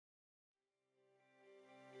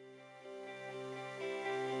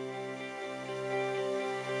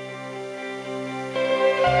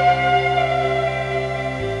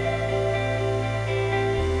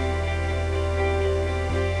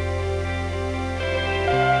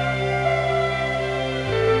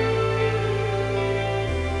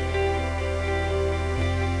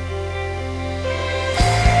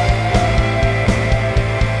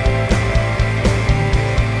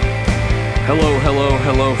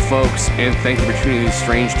hello, folks, and thank you for tuning in to the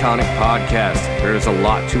Strange Tonic Podcast. There's a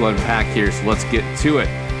lot to unpack here, so let's get to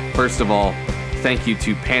it. First of all, thank you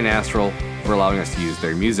to Pan Astral for allowing us to use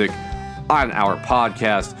their music on our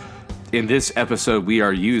podcast. In this episode, we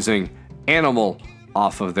are using Animal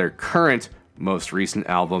off of their current, most recent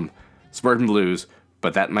album, Suburban Blues,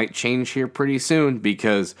 but that might change here pretty soon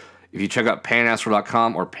because if you check out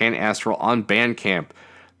panastral.com or Panastral on Bandcamp,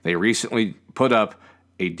 they recently put up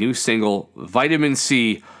a new single, Vitamin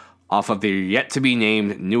C, off of their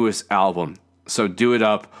yet-to-be-named newest album. So do it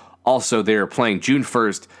up. Also, they are playing June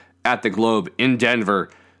 1st at the Globe in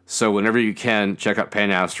Denver. So whenever you can, check out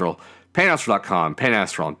Panastral. Panastral.com,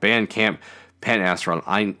 Panastral on Bandcamp, Panastral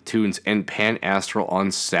on iTunes, and Panastral on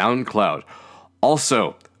SoundCloud.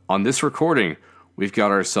 Also, on this recording, we've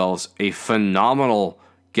got ourselves a phenomenal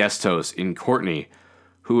guest host in Courtney,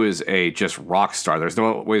 who is a just rock star. There's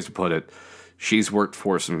no ways to put it. She's worked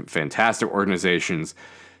for some fantastic organizations.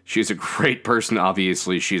 She's a great person,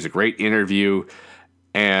 obviously. She's a great interview.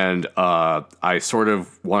 And I sort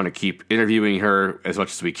of want to keep interviewing her as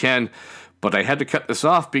much as we can. But I had to cut this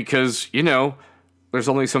off because, there's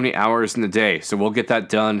only so many hours in the day. So we'll get that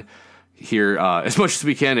done here as much as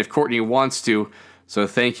we can if Courtney wants to. So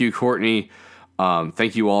thank you, Courtney.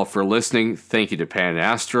 Thank you all for listening. Thank you to Pan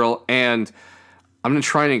Astral. And I'm going to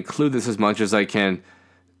try and include this as much as I can.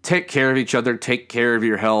 Take care of each other. Take care of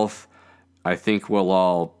your health. I think we'll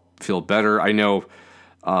all feel better. I know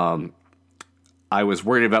I was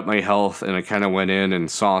worried about my health, and I kind of went in and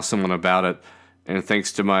saw someone about it. And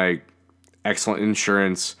thanks to my excellent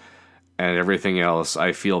insurance and everything else,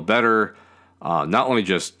 I feel better. Not only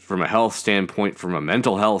just from a health standpoint, from a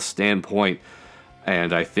mental health standpoint.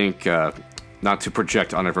 And I think, not to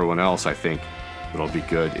project on everyone else, I think it'll be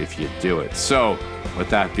good if you do it. So, with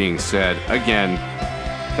that being said, again,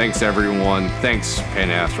 thanks, everyone. Thanks, Pan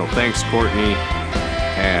Astral. Thanks, Courtney.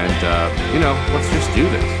 And, let's just do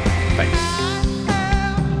this. Thanks.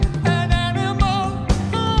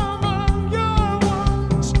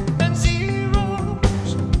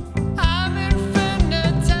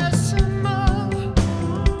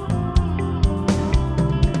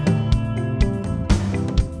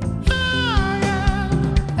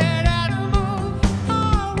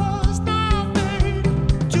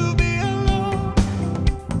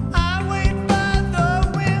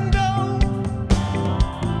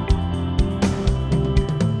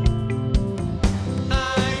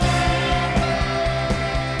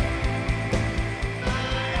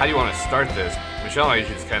 How do you want to start this? Michelle and I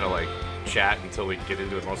usually just kind of chat until we get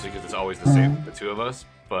into it, mostly because it's always the same, the two of us.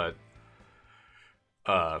 But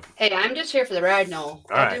hey, I'm just here for the ride, Noel.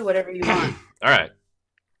 I'll do whatever you want. All right.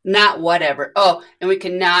 Not whatever. Oh, and we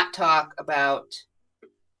cannot talk about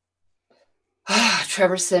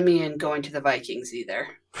Trevor Siemian going to the Vikings either.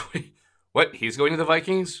 What? He's going to the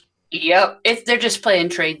Vikings? Yep. They're just playing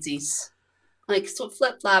tradesies. So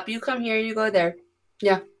flip-flop. You come here, you go there.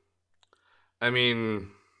 Yeah. I mean,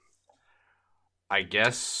 I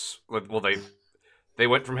guess, well, they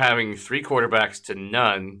went from having 3 quarterbacks to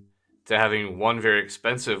none to having one very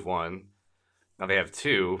expensive one. Now they have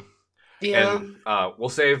 2. Yeah. And I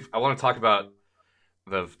want to talk about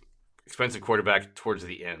the expensive quarterback towards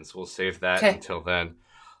the end, so we'll save that until then.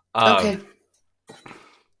 Okay.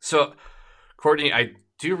 So, Courtney, I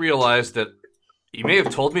do realize that you may have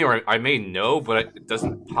told me, or I may know, but it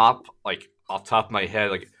doesn't pop, off the top of my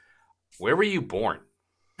head, where were you born?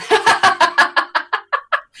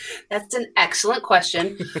 That's an excellent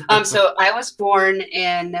question. So I was born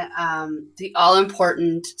in the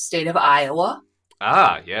all-important state of Iowa.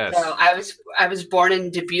 Ah, yes. So I was born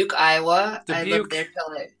in Dubuque, Iowa. Dubuque. I lived there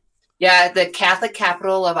the Catholic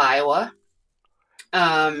capital of Iowa,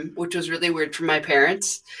 which was really weird for my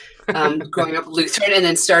parents. Growing up Lutheran and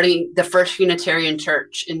then starting the first Unitarian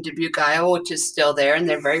church in Dubuque, Iowa, which is still there, and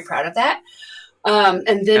they're very proud of that.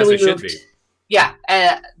 And then as we they moved. should be. Yeah,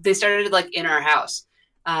 they started in our house.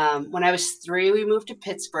 When I was 3, we moved to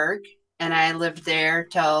Pittsburgh, and I lived there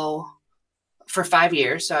for 5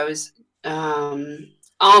 years. So I was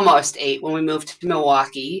almost 8 when we moved to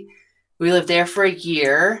Milwaukee. We lived there for a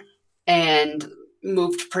year and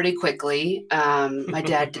moved pretty quickly. My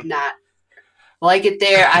dad did not like it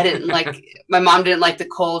there. My mom didn't like the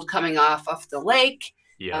cold coming off of the lake.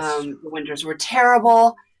 Yes. The winters were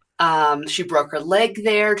terrible. She broke her leg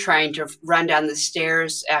there trying to run down the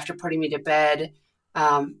stairs after putting me to bed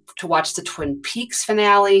to watch the Twin Peaks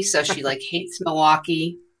finale. So she hates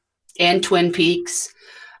Milwaukee and Twin Peaks.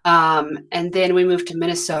 And then we moved to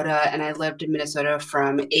Minnesota, and I lived in Minnesota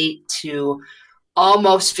from 8 to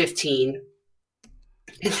almost 15.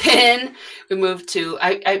 And then we moved to,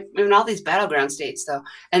 I'm in all these battleground states though.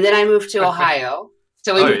 And then I moved to Ohio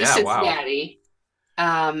So we Oh moved to yeah, wow. Cincinnati,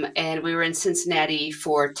 and we were in Cincinnati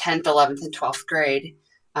for 10th, 11th, and 12th grade.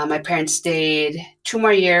 My parents stayed 2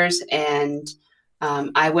 more years, and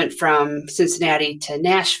I went from Cincinnati to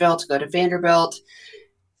Nashville to go to Vanderbilt.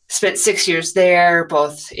 Spent 6 years there,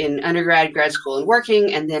 both in undergrad, grad school, and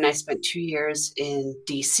working. And then I spent 2 years in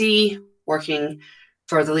DC working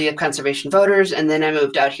for the League of Conservation Voters. And then I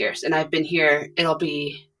moved out here. And I've been here,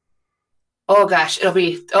 oh gosh,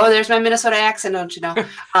 there's my Minnesota accent, don't you know?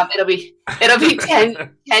 It'll be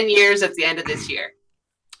 10 years at the end of this year,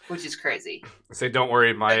 which is crazy. Say, don't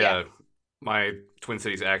worry, my Yeah. my Twin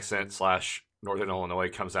Cities accent / Northern Illinois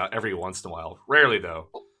comes out every once in a while. Rarely though.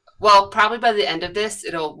 Well, probably by the end of this,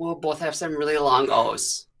 we'll both have some really long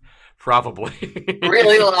O's. Probably.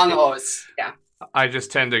 Really long O's. Yeah. I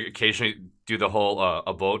just tend to occasionally do the whole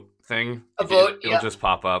a boat thing. A boat, It'll yeah. just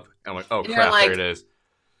pop up. I'm like, oh And crap, there it is.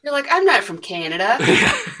 You're like, I'm not from Canada.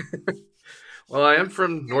 Well, I am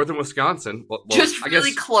from northern Wisconsin. Well, Just I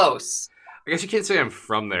really guess close. I guess you can't say I'm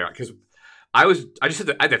from there because I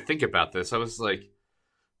had to think about this. I was like,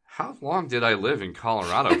 how long did I live in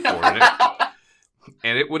Colorado for?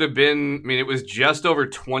 And it would have been, I mean, it was just over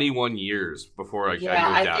 21 years before I moved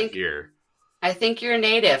out here. I think you're a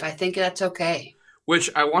native. I think that's okay. Which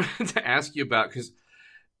I wanted to ask you about because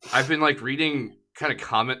I've been like reading kind of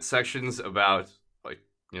comment sections about like,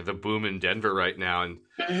 the boom in Denver right now. And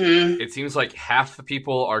it seems like half the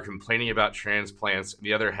people are complaining about transplants.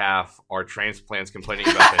 The other half are transplants complaining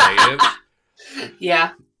about the natives.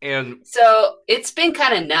 Yeah. And so it's been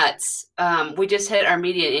kind of nuts. We just hit our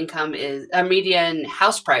median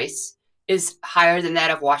house price is higher than that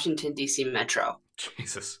of Washington, D.C. Metro.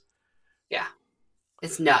 Jesus. Yeah.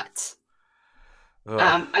 It's nuts.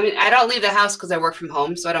 Ugh. I mean, I don't leave the house because I work from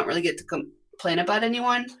home, so I don't really get to complain about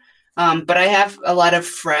anyone. But I have a lot of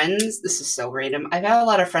friends. This is so random. I have a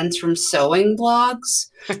lot of friends from sewing blogs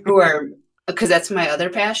who are, because that's my other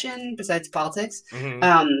passion besides politics.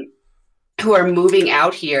 Who are moving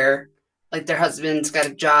out here, like their husband's got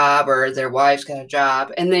a job or their wife's got a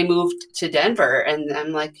job, and they moved to Denver. And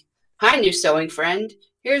I'm like, hi, new sewing friend.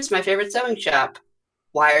 Here's my favorite sewing shop.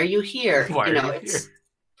 Why are you here? Why are you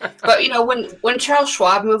here? But when Charles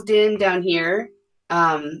Schwab moved in down here,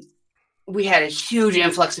 we had a huge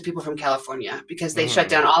influx of people from California because they shut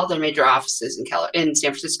down all their major offices in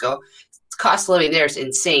San Francisco. Cost of living there is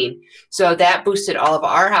insane. So that boosted all of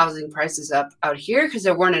our housing prices up out here because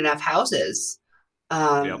there weren't enough houses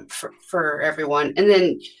for everyone. And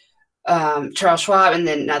then Charles Schwab, and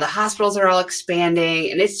then now the hospitals are all expanding,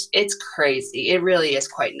 and it's crazy. It really is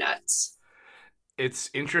quite nuts. It's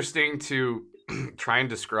interesting to try and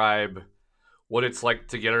describe what it's like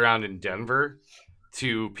to get around in Denver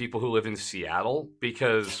to people who live in Seattle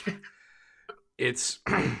because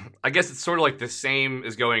I guess it's sort of like the same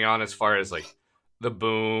is going on as far as like the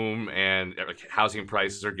boom and like housing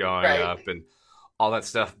prices are going up and all that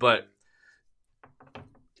stuff. But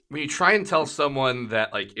when you try and tell someone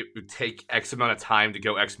that like it would take X amount of time to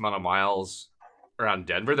go X amount of miles around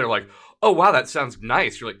Denver, they're like, oh, wow, that sounds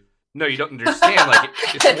nice. You're like, no, you don't understand. Like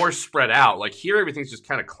it's more spread out. Like here, everything's just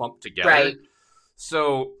kind of clumped together. Right.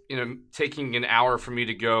 So, taking an hour for me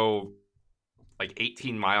to go like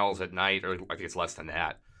 18 miles at night, or I think it's less than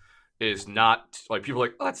that, is not like people are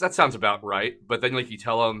like, oh, that sounds about right. But then like you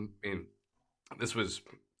tell them, and this was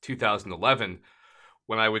 2011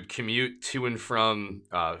 when I would commute to and from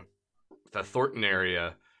the Thornton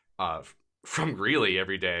area from Greeley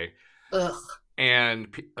every day. Ugh. And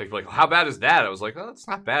like, how bad is that? I was like, oh, it's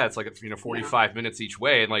not bad. It's like 45 minutes each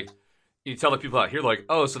way. And like you tell the people out here, like,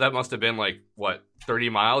 oh, so that must have been like what 30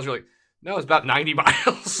 miles. You're like, no, it's about 90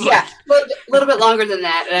 miles. Yeah, a little bit longer than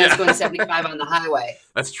that, and I was going 75 on the highway.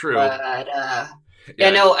 That's true. But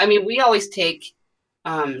no, I mean, we always take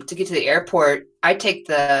to get to the airport. I take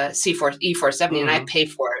the E470, and I pay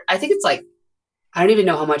for it. I think it's like, I don't even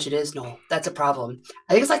know how much it is. No, that's a problem.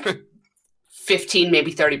 I think it's like 15,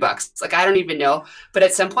 maybe $30. It's like I don't even know. But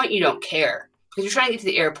at some point, you don't care because you're trying to get to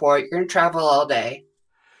the airport. You're going to travel all day,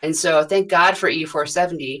 and so thank God for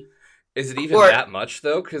E470. Is it even that much,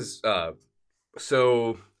 though? Because,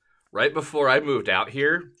 so right before I moved out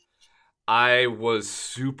here, I was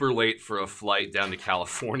super late for a flight down to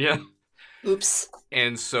California. Oops.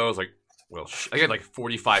 And so I was like, well, I got like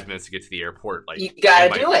 45 minutes to get to the airport. Like, you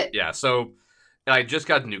gotta do it. Yeah, so and I just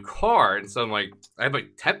got a new car, and so I'm like, I have my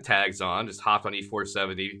temp tags on, just hopped on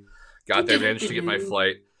E470, got there, managed to get my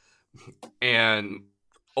flight. And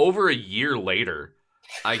over a year later,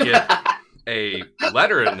 I get a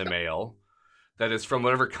letter in the mail that is from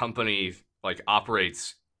whatever company like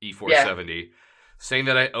operates E470 saying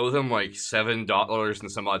that I owe them like $7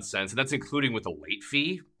 and some odd cents, and that's including with a late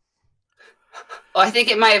fee. Oh, I think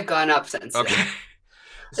it might have gone up since then. Okay.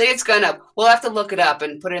 I think it's gone up. We'll have to look it up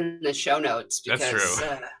and put it in the show notes That's true.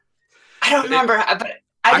 because I don't remember, but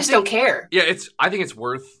I just don't care. Yeah, I think it's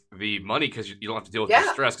worth the money because you don't have to deal with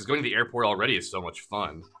the stress. Because going to the airport already is so much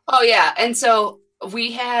fun. Oh yeah, and so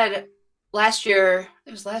we had last year.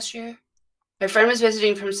 It was last year. My friend was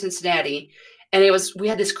visiting from Cincinnati, and we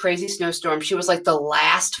had this crazy snowstorm. She was like the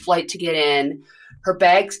last flight to get in. Her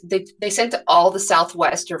bags they sent all the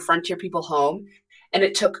Southwest or Frontier people home, and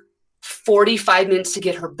it took 45 minutes to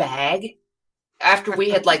get her bag after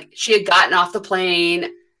we had she had gotten off the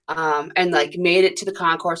plane and like made it to the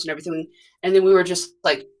concourse and everything, and then we were just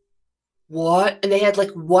like, what? And they had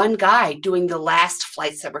like one guy doing the last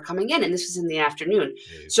flights that were coming in, and this was in the afternoon.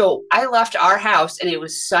 Jeez. So I left our house and it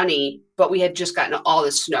was sunny, but we had just gotten all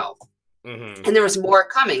the snow. Mm-hmm. And there was more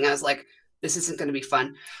coming. I was like, this isn't going to be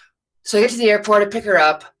fun. So I get to the airport, I pick her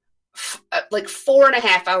up. Like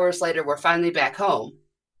 4.5 hours later, we're finally back home.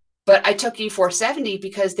 But I took E470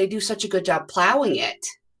 because they do such a good job plowing it.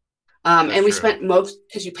 And we spent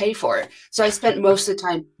because you pay for it. So I spent most of the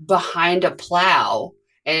time behind a plow.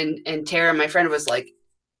 And Tara, my friend, was like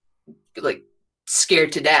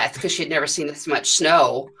scared to death because she had never seen this much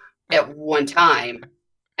snow at one time.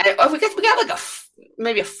 And we got like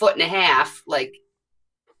maybe a foot and a half, like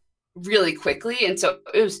really quickly. And so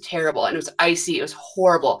it was terrible, and it was icy. It was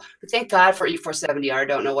horrible. But thank God for E470. I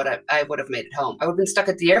don't know what I would have made it home. I would have been stuck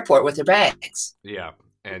at the airport with their bags. Yeah,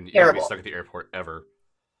 and you wouldn't be stuck at the airport ever.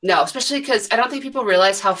 No, especially because I don't think people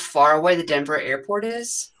realize how far away the Denver airport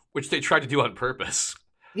is. Which they tried to do on purpose.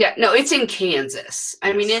 Yeah, no, it's in Kansas.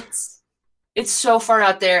 I mean, it's so far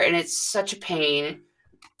out there, and it's such a pain.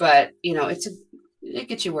 But it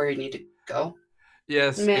gets you where you need to go.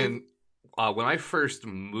 Yes, and when I first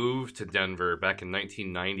moved to Denver back in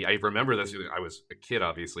 1990, I remember this. I was a kid,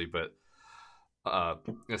 obviously, but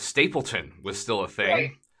Stapleton was still a thing.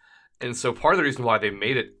 Right. And so part of the reason why they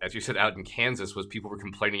made it, as you said, out in Kansas was people were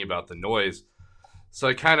complaining about the noise. So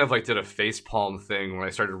I kind of did a facepalm thing when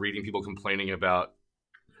I started reading people complaining about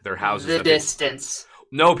their houses. The distance.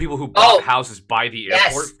 No, people who bought houses by the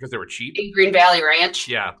airport because they were cheap. In Green Valley Ranch.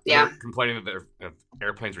 Yeah. Yeah. Complaining that their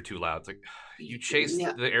airplanes were too loud. It's like, you chased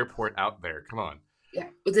the airport out there. Come on. Yeah.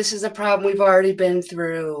 This is a problem we've already been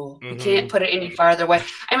through. Mm-hmm. We can't put it any farther away.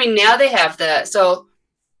 I mean, now they have so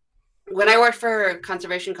when I worked for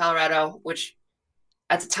Conservation Colorado, which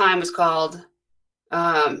at the time was called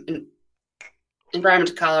Environment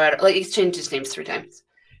Colorado, it's changed its names 3 times.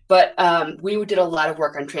 But we did a lot of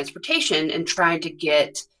work on transportation and trying to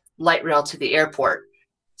get light rail to the airport.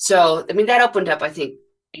 So, I mean, that opened up, I think,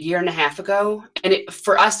 a year and a half ago. And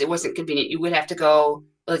for us, it wasn't convenient. You would have to go,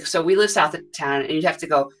 so we live south of town, and you'd have to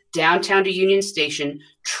go downtown to Union Station,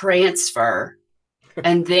 transfer,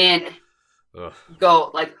 and then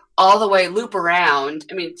go, all the way, loop around.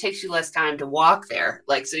 I mean, it takes you less time to walk there.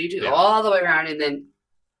 So you do go all the way around and then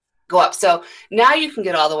go up. So now you can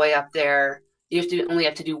get all the way up there. You only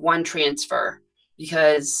have to do one transfer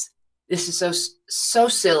because this is so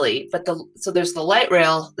silly. But so there's the light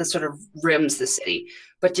rail that sort of rims the city,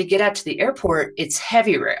 but to get out to the airport, it's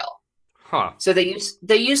heavy rail. Huh. So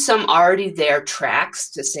they use some already there tracks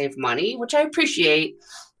to save money, which I appreciate,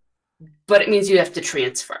 but it means you have to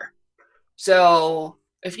transfer. So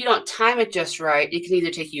if you don't time it just right, it can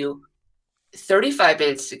either take you 35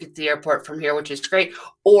 minutes to get to the airport from here, which is great,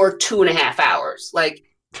 or 2.5 hours.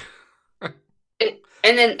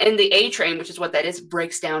 And the A train, which is what that is,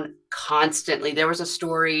 breaks down constantly. There was a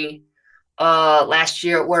story last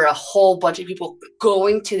year where a whole bunch of people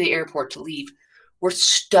going to the airport to leave were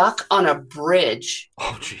stuck on a bridge.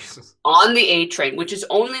 Oh, Jesus. On the A train, which is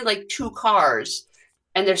only 2 cars,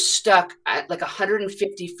 and they're stuck at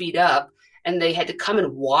 150 feet up, and they had to come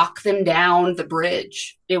and walk them down the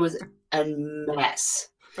bridge. It was a mess.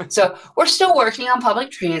 So we're still working on public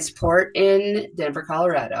transport in Denver,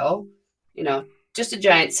 Colorado. Just a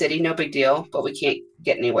giant city, no big deal, but we can't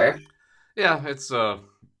get anywhere. Yeah, it's I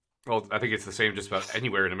think it's the same just about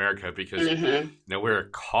anywhere in America because we're a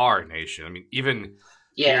car nation. I mean, even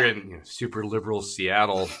here in super liberal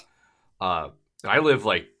Seattle, I live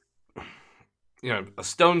a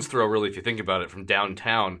stone's throw, really, if you think about it, from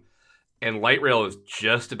downtown, and light rail is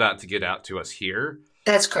just about to get out to us here.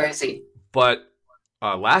 That's crazy. But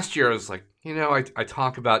last year I was like, I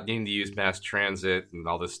talk about needing to use mass transit and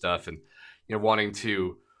all this stuff, and wanting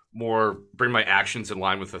to more bring my actions in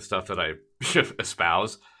line with the stuff that I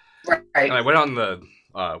espouse. Right. And I went on the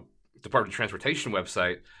Department of Transportation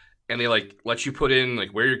website, and they let you put in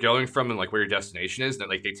where you're going from and where your destination is,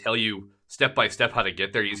 and they tell you step by step how to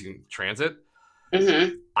get there using transit.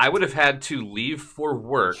 Mm-hmm. I would have had to leave for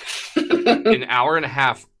work an hour and a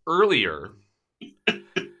half earlier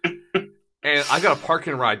And I got a park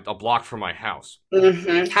and ride a block from my house.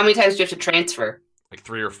 Mm-hmm. How many times do you have to transfer? Like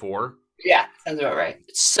 3 or 4. Yeah, sounds about right.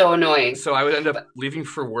 It's so annoying. So I would end up leaving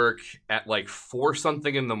for work at like 4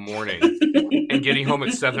 something in the morning and getting home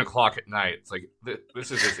at 7 o'clock at night. It's like,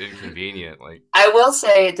 this is just inconvenient. Like, I will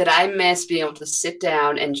say that I miss being able to sit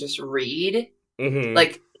down and just read. mm-hmm.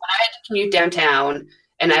 Like, when I had to commute downtown,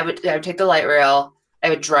 and I would take the light rail, I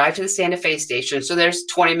would drive to the Santa Fe station. So there's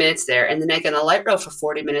 20 minutes there, and then I get on the light rail for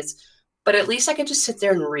 40 minutes. But at least I could just sit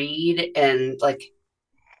there and read, and like,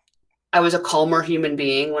 I was a calmer human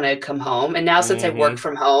being when I'd come home. And now since I work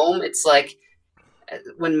from home, it's like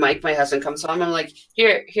when Mike, my husband, comes home, I'm like,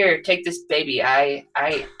 here, take this baby. I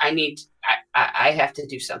have to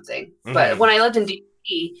do something. Mm-hmm. But when I lived in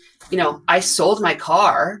DC, I sold my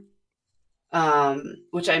car,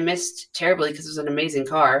 which I missed terribly because it was an amazing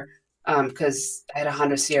car, because I had a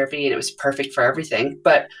Honda CR-V and it was perfect for everything.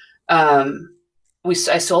 But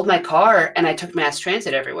I sold my car and I took mass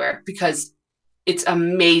transit everywhere because it's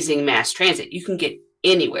amazing mass transit. You can get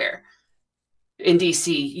anywhere in DC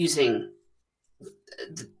using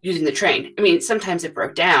the train. I mean, sometimes it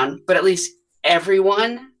broke down, but at least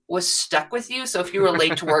everyone was stuck with you. So if you were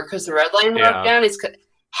late to work because the red line broke down, it's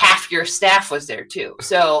half your staff was there too.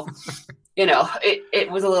 So,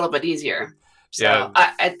 it was a little bit easier. So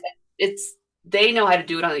they know how to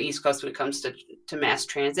do it on the East Coast when it comes to mass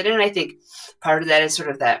transit. And I think part of that is sort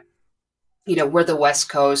of that, we're the West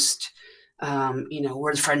Coast,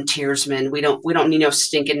 we're the frontiersmen. We don't need no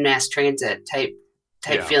stinking mass transit type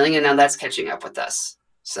feeling. And now that's catching up with us.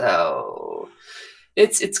 So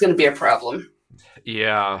it's going to be a problem.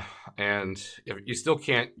 Yeah. And you still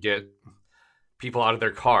can't get people out of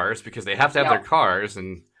their cars because they have to have their cars.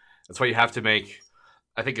 And that's why you have to make,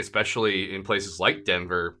 I think, especially in places like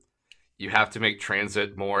Denver, you have to make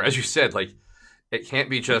transit more, as you said, like, it can't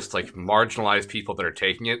be just like marginalized people that are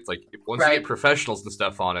taking it. Like, once you get professionals and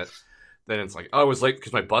stuff on it, then it's like, oh, I was late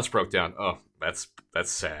because my bus broke down. Oh, that's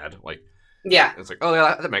sad. Like, it's like, oh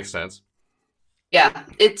yeah, that makes sense. Yeah,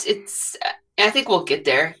 it's. I think we'll get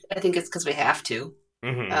there. I think it's because we have to,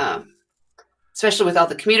 especially with all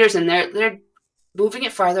the commuters, and they're moving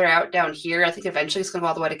it farther out down here. I think eventually it's going to go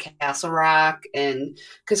all the way to Castle Rock, and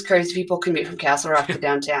because crazy people commute from Castle Rock to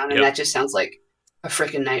downtown, and that just sounds like a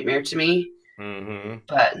freaking nightmare to me. Mm-hmm.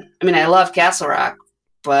 But I mean, I love Castle Rock,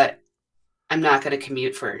 but I'm not going to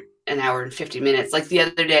commute for an hour and 50 minutes. Like the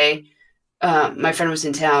other day, my friend was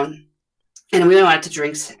in town, and we went out to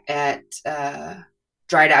drinks at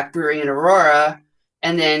Dry Dock Brewery in Aurora,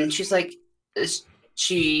 and then she's like,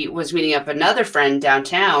 she was meeting up another friend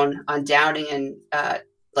downtown on Downing and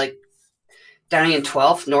Downing and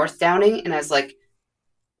 12th, North Downing, and I was like,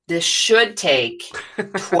 this should take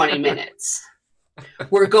 20 minutes.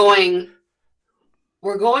 We're going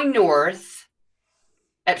north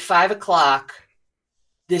at 5 o'clock.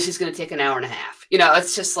 This is going to take an hour and a half.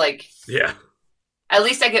 It's just like, at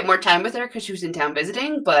least I get more time with her because she was in town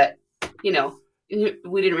visiting, but,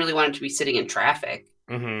 we didn't really want it to be sitting in traffic.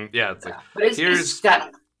 Mm-hmm. Yeah. It's like, but it's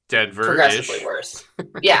gotten Denver progressively worse.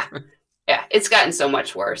 Yeah. Yeah. It's gotten so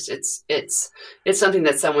much worse. It's something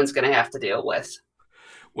that someone's going to have to deal with.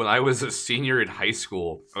 When I was a senior in high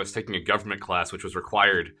school, I was taking a government class, which was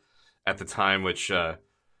required at the time, which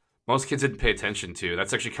most kids didn't pay attention to.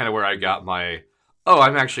 That's actually kind of where I got my,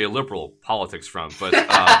 I'm actually a liberal politics from. But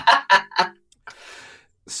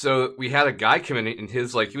so we had a guy come in and he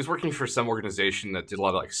was working for some organization that did a lot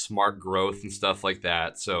of like smart growth and stuff like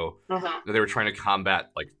that. So they were trying to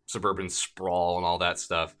combat like suburban sprawl and all that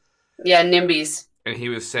stuff. Yeah, NIMBYs. And he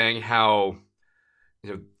was saying how,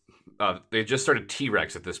 they just started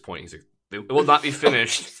T-Rex at this point. He's like, it will not be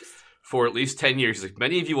finished for at least 10 years. He's like,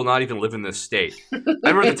 many of you will not even live in this state. I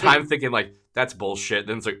remember at the time thinking like, that's bullshit.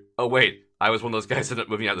 Then it's like, oh wait, I was one of those guys that ended up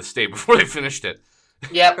moving out of the state before they finished it.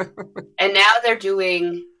 Yep. And now they're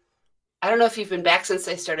doing, I don't know if you've been back since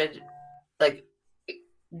they started like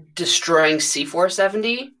destroying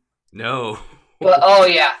C470. No. Well, oh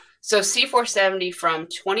yeah. So C470 from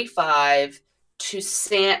 25 to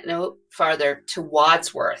farther to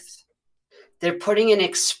Wadsworth. They're putting in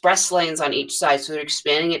express lanes on each side, so they're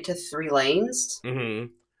expanding it to 3 lanes. Mm-hmm.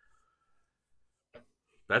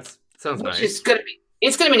 That sounds nice. It's gonna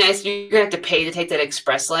be nice. You're gonna have to pay to take that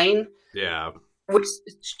express lane. Yeah. Which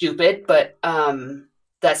is stupid, but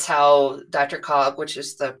that's how Dr. Cog, which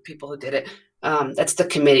is the people who did it, that's the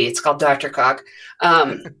committee. It's called Dr. Cog.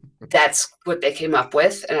 That's what they came up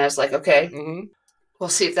with, and I was like, okay, we'll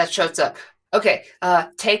see if that shows up. Okay,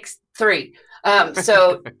 take 3.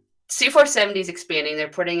 So C470 is expanding. They're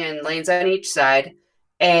putting in lanes on each side,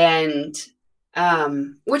 and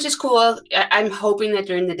which is cool. I'm hoping that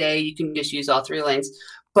during the day you can just use all 3 lanes.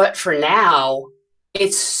 But for now,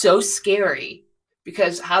 it's so scary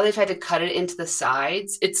because how they've had to cut it into the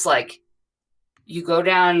sides, it's like you go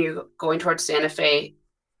down, you're going towards Santa Fe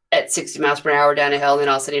at 60 miles per hour down a hill, and then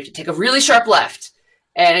all of a sudden you have to take a really sharp left.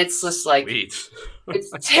 And it's just like, it's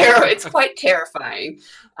quite terrifying.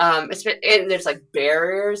 And there's like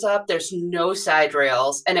barriers up, there's no side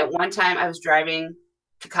rails. And at one time I was driving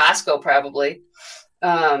to Costco probably,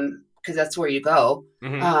 because that's where you go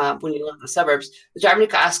when you live in the suburbs. I was driving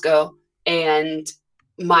to Costco, and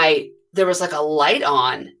there was like a light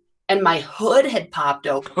on, and my hood had popped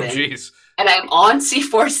open. Oh, jeez. And I'm on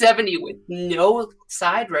C470 with no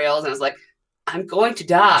side rails, and I was like, I'm going to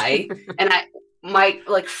die. And my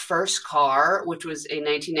like first car, which was a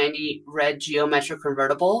 1990 red Geo Metro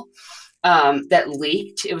convertible, that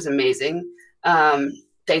leaked. It was amazing.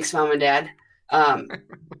 Thanks, Mom and Dad.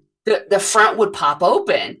 The front would pop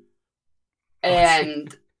open,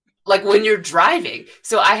 and like when you're driving.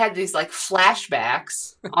 So I had these like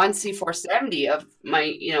flashbacks on C470 of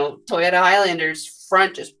my, Toyota Highlander's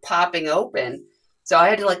front just popping open. So I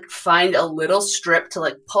had to like find a little strip to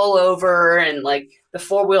like pull over, and like the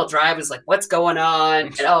 4-wheel drive was like, what's going on?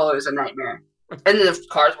 And it was a nightmare. And the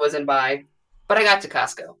cars wasn't by, but I got to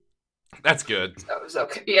Costco. That's good. So it was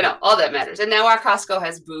okay. All that matters. And now our Costco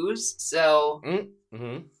has booze. So,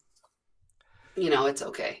 it's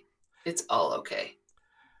okay. It's all okay.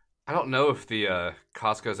 I don't know if the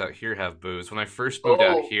Costco's out here have booze. When I first moved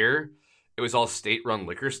out here, it was all state-run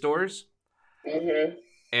liquor stores. Mm-hmm.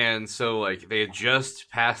 And so, like, they had just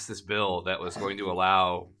passed this bill that was going to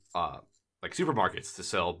allow, like, supermarkets to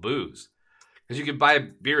sell booze. Because you could buy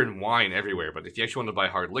beer and wine everywhere, but if you actually wanted to buy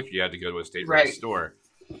hard liquor, you had to go to a state-run store.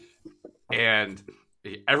 And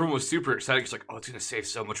everyone was super excited. It's like, oh, it's going to save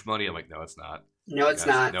so much money. I'm like, no, it's not. No, it's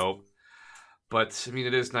not. Nope. But, I mean,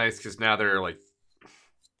 it is nice because now there are, like,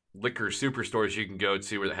 liquor superstores you can go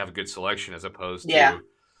to where they have a good selection as opposed to... Yeah.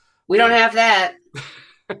 We don't have that.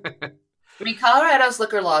 I mean, Colorado's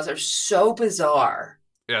liquor laws are so bizarre.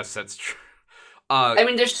 Yes, that's true.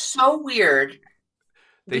 They're so weird.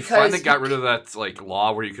 They finally got rid of that like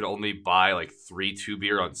law where you could only buy like 3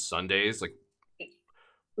 2-beer on Sundays. Like,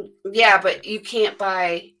 yeah, but you can't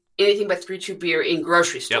buy anything but 3 2-beer in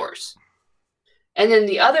grocery stores. Yep. And then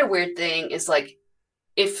the other weird thing is like,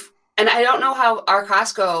 and I don't know how our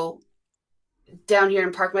Costco down here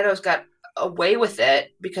in Park Meadows got away with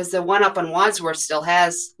it, because the one up on Wadsworth still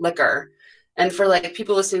has liquor. And for like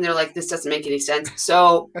people listening, they're like, this doesn't make any sense.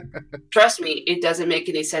 So trust me, it doesn't make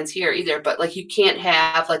any sense here either. But like, you can't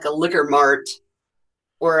have like a liquor mart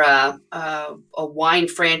or a wine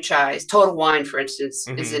franchise. Total Wine, for instance,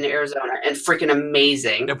 is in Arizona and freaking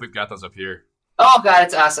amazing. Yep, we've got those up here. Oh God,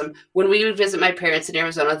 it's awesome. When we would visit my parents in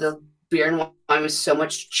Arizona, the beer and wine was so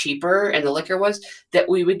much cheaper, and the liquor was, that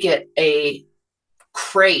we would get a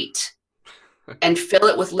crate and fill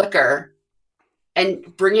it with liquor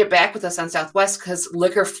and bring it back with us on Southwest, because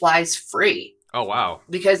liquor flies free. Oh, wow.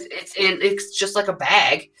 Because it's just like a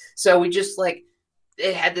bag. So we just like,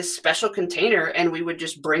 it had this special container, and we would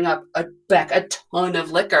just bring back a ton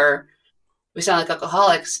of liquor. We sound like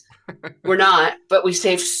alcoholics. We're not, but we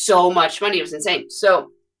saved so much money. It was insane.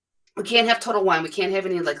 So we can't have Total Wine. We can't have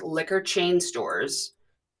any like liquor chain stores.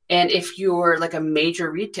 And if you're like a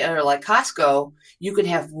major retailer like Costco, you can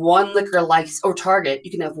have one liquor license, or Target,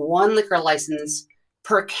 you can have one liquor license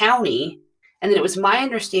per county. And then it was my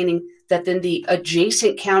understanding that then the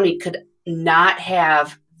adjacent county could not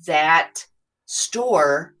have that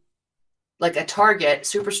store, like a Target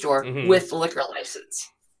superstore, with the liquor license.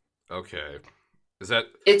 Okay.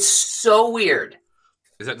 It's so weird.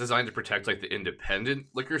 Is that designed to protect like the independent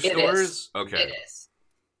liquor stores? Okay. It is.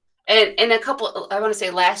 And a couple, I want to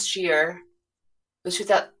say last year, it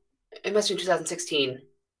must have been 2016.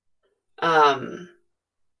 I'm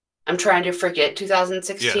trying to forget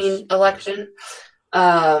 2016 election.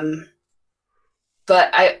 But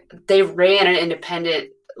they ran an independent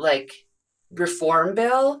like reform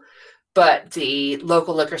bill, but the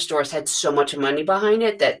local liquor stores had so much money behind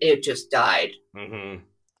it that it just died. And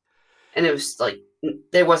it was like,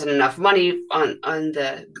 there wasn't enough money on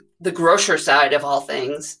the grocer side of all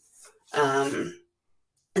things. The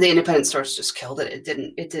independent stores just killed it.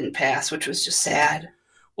 It didn't pass, which was just sad.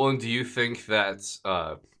 Well, and do you think that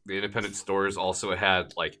the independent stores also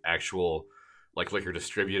had like actual like liquor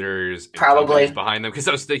distributors and companies behind them? Because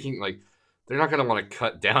I was thinking like, they're not going to want to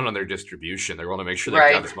cut down on their distribution. They want to make sure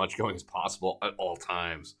they've got as much going as possible at all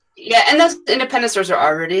times. Yeah, and those independent stores are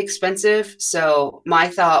already expensive. So my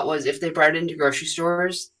thought was, if they brought it into grocery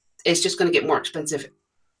stores, it's just going to get more expensive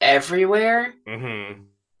everywhere.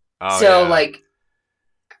 Oh So yeah. like,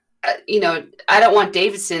 I don't want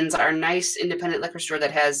Davidson's, our nice independent liquor store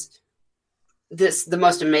that has the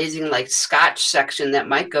most amazing like Scotch section that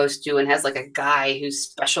Mike goes to and has like a guy who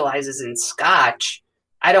specializes in Scotch.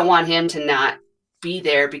 I don't want him to not be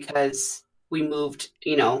there because we moved,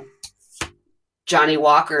 Johnny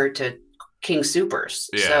Walker to King Supers.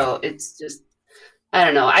 Yeah. So it's just, I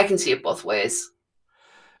don't know. I can see it both ways.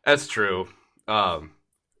 That's true. Um,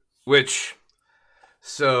 which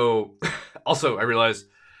so also I realized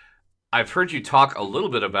I've heard you talk a little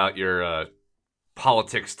bit about your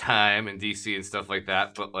politics time in DC and stuff like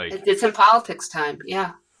that, but like, It's in politics time.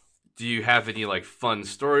 Yeah. do you have any like fun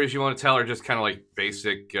stories you want to tell, or just kind of like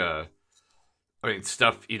basic?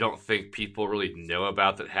 Stuff you don't think people really know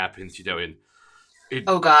about that happens, in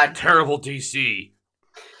Oh God. terrible DC.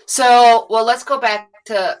 So, well, let's go back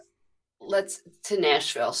to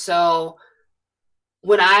Nashville. So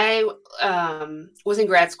when I was in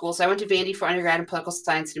grad school, so I went to Vandy for undergrad in political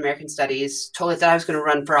science and American studies. Totally thought I was going to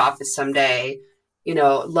run for office someday.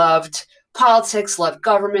 Loved politics, loved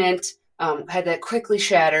government. Had that quickly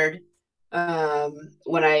shattered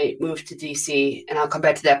when I moved to DC, and I'll come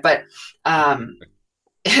back to that. But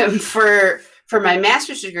for my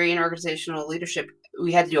master's degree in organizational leadership,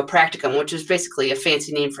 we had to do a practicum, which is basically a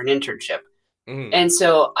fancy name for an internship. Mm-hmm. And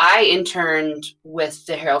so I interned with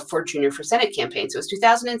the Harold Ford Jr. for Senate campaign. So it was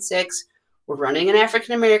 2006. We're running an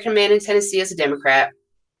African American man in Tennessee as a Democrat.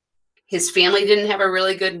 His family didn't have a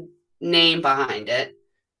really good name behind it.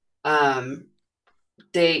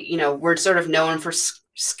 They, were sort of known for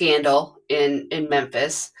scandal in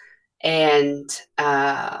Memphis, and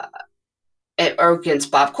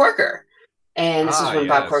against Bob Corker. And this is when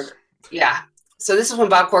Bob Yes. Corker, yeah. So this is when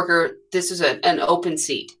Bob Corker, this was an open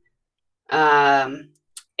seat. And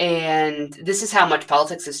this is how much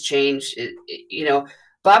politics has changed.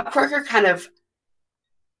 Bob Corker kind of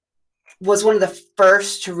was one of the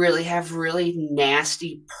first to really have really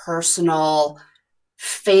nasty personal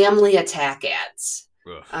family attack ads.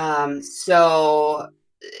 So,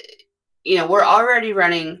 we're already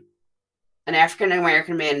running an African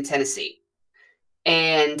American man in Tennessee.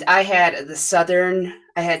 And I had just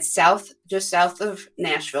south of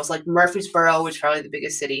Nashville, so like Murfreesboro, which is probably the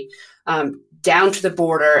biggest city, down to the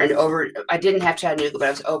border and over. I didn't have Chattanooga, but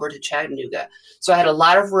I was over to Chattanooga. So I had a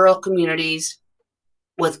lot of rural communities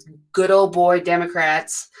with good old boy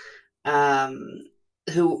Democrats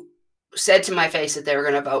who said to my face that they were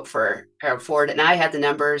going to vote for Harold Ford. And I had the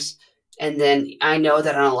numbers. And then I know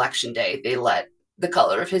that on election day, they let the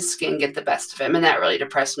color of his skin get the best of him. And that really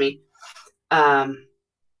depressed me.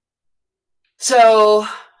 So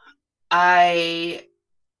I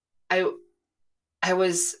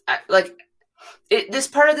was like, this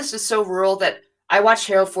part of this is so rural that I watched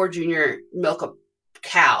Harold Ford Jr. milk a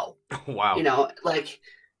cow. Wow.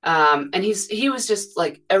 And he was just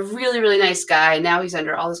like a really, really nice guy. Now he's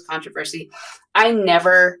under all this controversy. I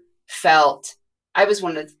never felt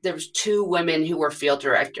there was two women who were field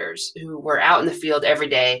directors who were out in the field every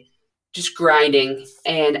day, just grinding.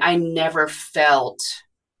 And I never felt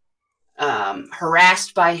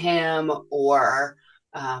harassed by him or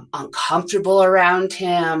uncomfortable around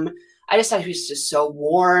him. I just thought he was just so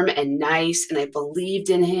warm and nice, and I believed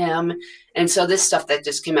in him. And so this stuff that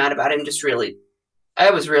just came out about him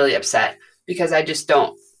I was really upset because I just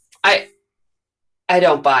I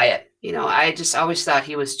don't buy it. I just always thought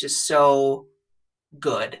he was just so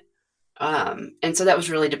good. And so that was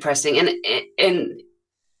really depressing. And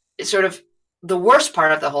sort of the worst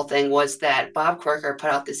part of the whole thing was that Bob Corker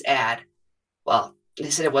put out this ad. Well,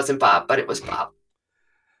 they said it wasn't Bob, but it was Bob.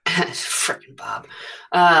 Freaking Bob.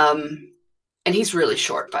 And he's really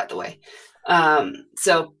short, by the way.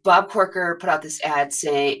 So Bob Corker put out this ad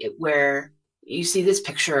where you see this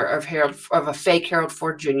picture of a fake Harold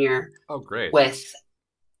Ford Jr. Oh, great. With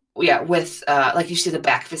like you see the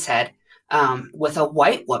back of his head, with a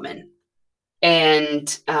white woman.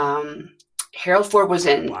 And Harold Ford was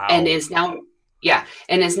in. Wow. And is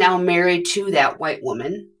now married to that white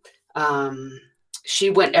woman.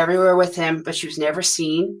 She went everywhere with him, but she was never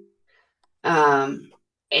seen.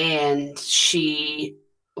 And she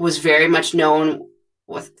was very much known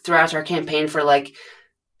throughout our campaign for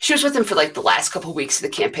she was with him for the last couple of weeks of the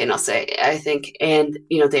campaign, I think. And,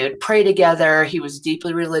 they would pray together. He was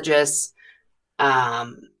deeply religious.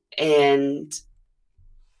 And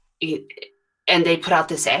they put out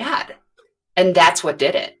this ad, and that's what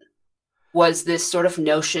did it. Was this sort of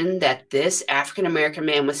notion that this African-American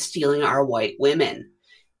man was stealing our white women.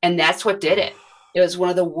 And that's what did it. It was one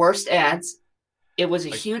of the worst ads. It was a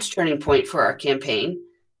huge turning point for our campaign.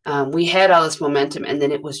 We had all this momentum, and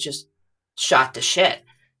then it was just shot to shit.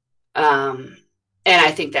 And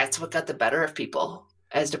I think that's what got the better of people,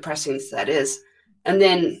 as depressing as that is. And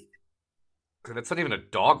then That's not even a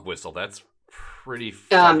dog whistle. That's pretty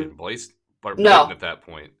fucking um blatant no. at that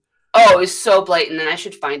point. Oh, it's so blatant, and I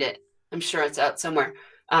should find it. I'm sure it's out somewhere.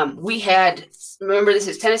 We had, remember, this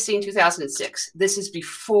is Tennessee in 2006. This is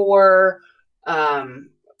before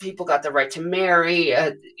people got the right to marry.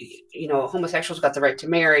 Homosexuals got the right to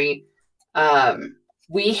marry.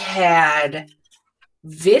 We had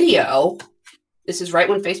video. This is right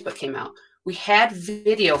when Facebook came out. We had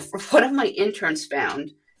video for one of my interns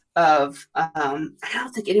found of, I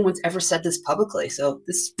don't think anyone's ever said this publicly, so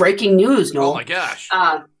this is breaking news, Noel. Oh my gosh.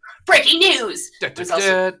 Breaking news! It was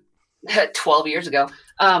also 12 years ago.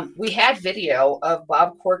 We had video of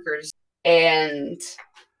Bob Corker's, and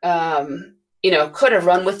could have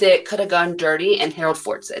run with it, could have gone dirty, and Harold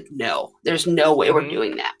Ford said, no, there's no way we're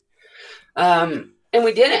doing that. And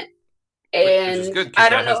we didn't. And which is good, because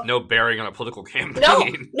that has no bearing on a political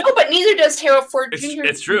campaign. No, but neither does Harold Ford Jr.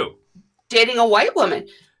 It's true. Dating a white woman.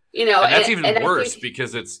 And that's even worse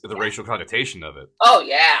because it's the racial connotation of it. Oh,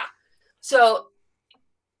 yeah. So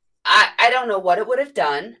I don't know what it would have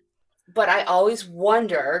done, but I always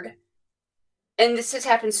wondered, and this has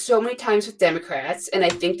happened so many times with Democrats, and I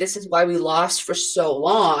think this is why we lost for so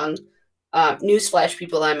long. Newsflash,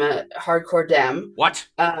 people, I'm a hardcore Dem. What?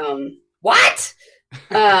 What?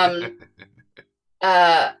 I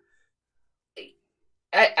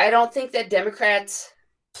don't think that Democrats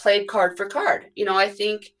played card for card. I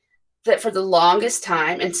think that for the longest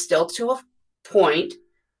time, and still to a point,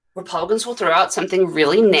 Republicans will throw out something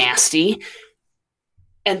really nasty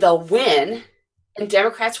and they'll win, and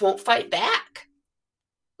Democrats won't fight back.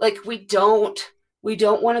 Like, we don't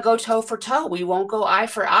want to go toe for toe. We won't go eye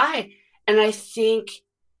for eye. And I think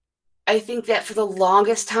that for the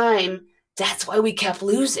longest time, that's why we kept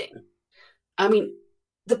losing. I mean,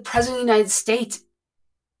 the president of the United States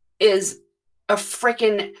is a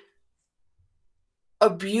freaking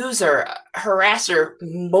abuser, harasser,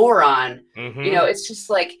 moron. Mm-hmm. It's just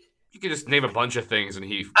like, you could just name a bunch of things and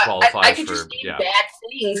he qualifies I could just name bad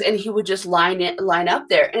things and he would just line up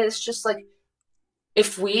there. And it's just like,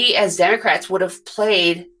 if we as Democrats would have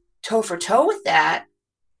played toe for toe with that,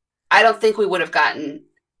 I don't think we would have gotten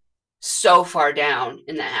so far down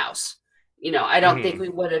in the House. I don't think we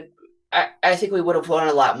would have. I think we would have won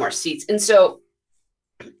a lot more seats. And so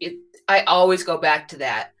I always go back to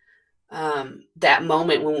that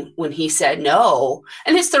moment when he said no,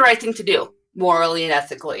 and it's the right thing to do morally and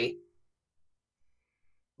ethically.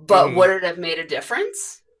 But would it have made a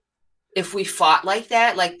difference if we fought like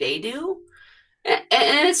that, like they do? And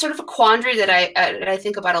it's sort of a quandary that I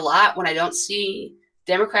think about a lot when I don't see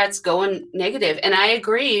Democrats going negative. And I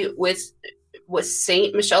agree with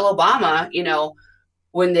Saint Michelle Obama.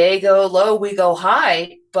 When they go low, we go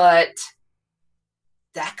high. But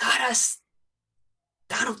that got us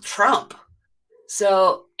Donald Trump.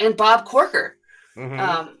 So, and Bob Corker,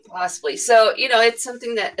 possibly. So, it's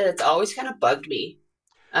something that it's always kind of bugged me.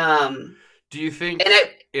 Do you think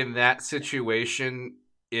in that situation,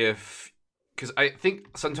 because I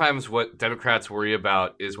think sometimes what Democrats worry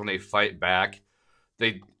about is when they fight back,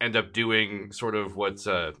 they end up doing sort of what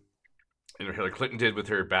Hillary Clinton did with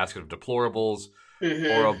her basket of deplorables,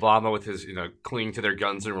 or Obama with his clinging to their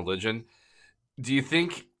guns and religion. Do you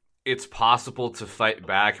think it's possible to fight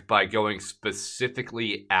back by going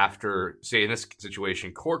specifically after, say in this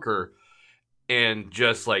situation, Corker, and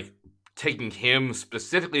just like taking him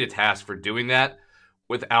specifically to task for doing that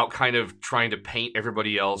without kind of trying to paint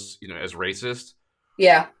everybody else, as racist?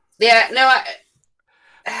 Yeah. No,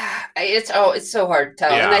 it's so hard to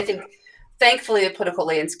tell. Yeah. And I think, thankfully, the political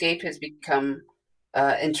landscape has become,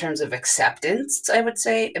 in terms of acceptance, I would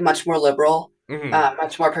say, much more liberal,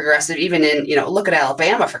 much more progressive. Even in, look at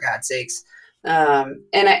Alabama, for God's sakes. And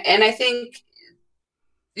I think,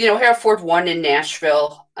 Harold Ford won in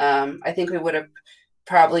Nashville. I think we would have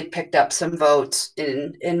probably picked up some votes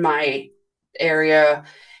in my area.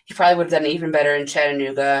 He probably would have done even better in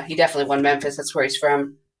Chattanooga. He definitely won Memphis. That's where he's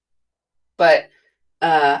from. But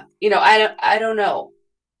I don't know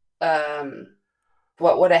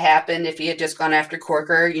what would have happened if he had just gone after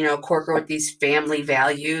Corker. Corker with these family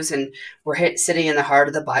values, and we're sitting in the heart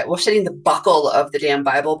of the Bible. We're sitting in the buckle of the damn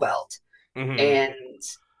Bible Belt, and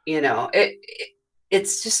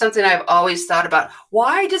it's just something I've always thought about.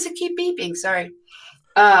 Why does it keep beeping? Sorry.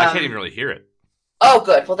 I can't even really hear it. Oh,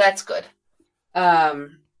 good. Well, that's good.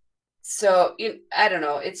 So I don't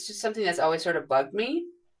know. It's just something that's always sort of bugged me.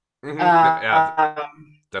 Yeah,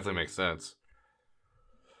 definitely makes sense.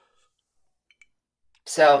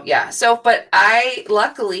 So yeah. But I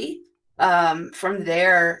luckily from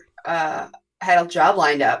there had a job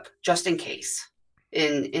lined up just in case.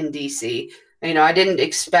 in DC. I didn't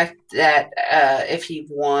expect that if he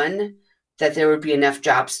won, that there would be enough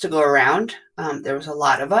jobs to go around. There was a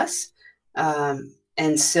lot of us.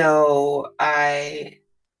 And so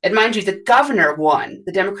and mind you, the governor won.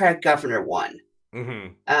 The Democratic governor won.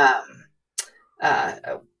 Mm-hmm.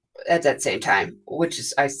 At that same time, which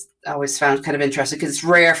is I always found kind of interesting because it's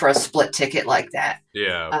rare for a split ticket like that.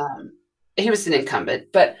 Yeah. He was an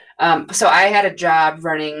incumbent, but so I had a job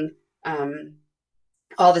running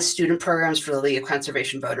all the student programs for the League of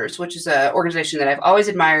Conservation Voters, which is an organization that I've always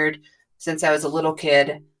admired since I was a little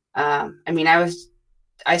kid. I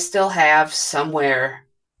still have somewhere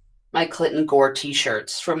my Clinton Gore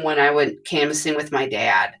T-shirts from when I went canvassing with my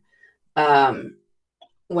dad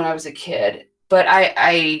when I was a kid. But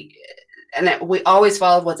we always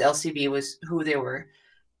followed what the LCV was, who they were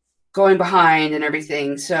going behind and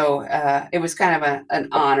everything. So it was kind of an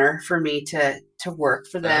honor for me to work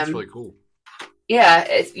for them. That's really cool. Yeah,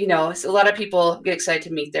 it's a lot of people get excited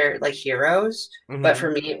to meet their heroes, Mm-hmm. but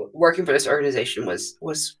for me, working for this organization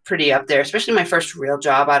was pretty up there, especially my first real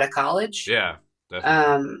job out of college. Yeah,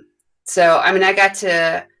 definitely. So I got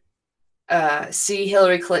to see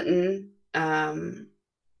Hillary Clinton.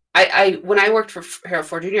 When I worked for Harold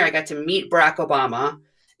Ford Jr., I got to meet Barack Obama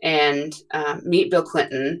and meet Bill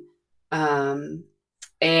Clinton. And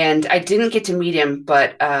I didn't get to meet him,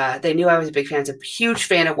 but they knew I was a big fan. I was a huge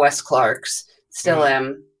fan of Wes Clark's, still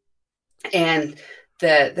am. And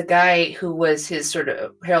the guy who was his sort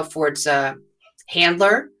of Harold Ford's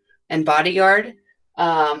handler and bodyguard,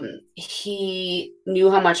 he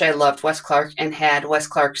knew how much I loved Wes Clark and had Wes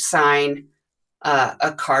Clark sign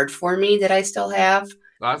a card for me that I still have.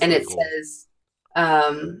 That's and really it cool. says,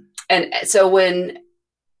 and so when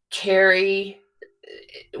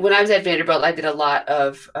I was at Vanderbilt, I did a lot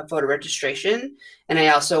of voter registration, and I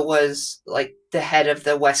also was like the head of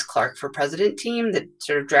the Wes Clark for President team that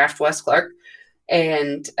sort of draft Wes Clark.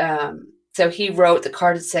 And so he wrote the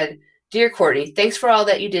card that said, "Dear Courtney, thanks for all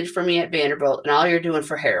that you did for me at Vanderbilt and all you're doing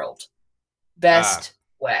for Harold. Best,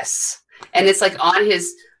 Wes." And it's like on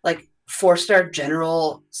his 4-star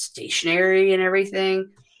general stationery and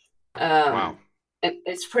everything. Wow. And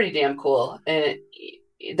it's pretty damn cool. And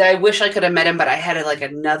I wish I could have met him, but I had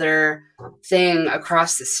another thing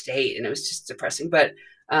across the state, and it was just depressing. But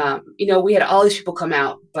we had all these people come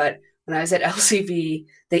out. But when I was at LCV,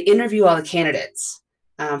 they interview all the candidates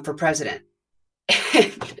for president.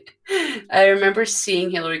 And I remember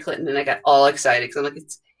seeing Hillary Clinton, and I got all excited because I'm like,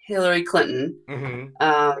 it's Hillary Clinton.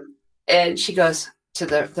 Mm-hmm. And she goes to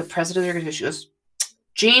the president of the organization. She goes,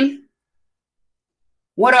 "Gene,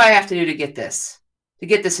 what do I have to do to get this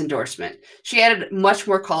endorsement?" She added much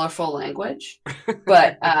more colorful language,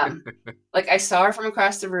 but I saw her from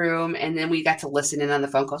across the room, and then we got to listen in on the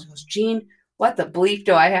phone calls. She goes, "Gene, what the bleep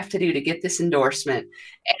do I have to do to get this endorsement?"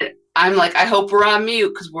 And I'm like, I hope we're on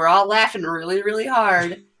mute because we're all laughing really, really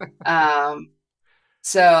hard.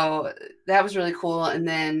 So that was really cool. And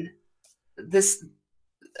then this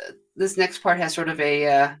next part has sort of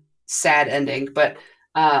a sad ending, but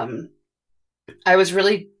I was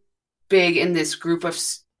really big in this group of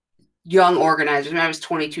young organizers when I was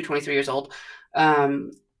 22, 23 years old,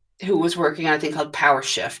 who was working on a thing called Power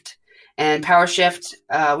Shift. And Power Shift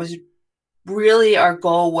was really, our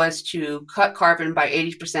goal was to cut carbon by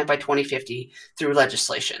 80% by 2050 through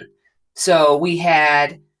legislation. So we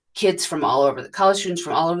had kids from all over, the college students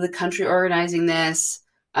from all over the country organizing this.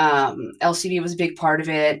 LCV was a big part of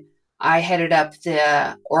it. I headed up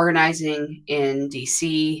the organizing in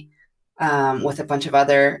DC with a bunch of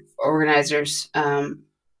other organizers. But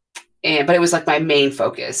it was my main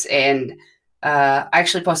focus. And I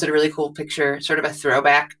actually posted a really cool picture, sort of a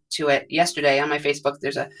throwback to it yesterday on my Facebook.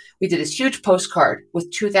 We did this huge postcard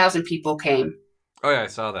with 2,000 people came. Oh yeah, I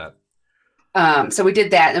saw that. So we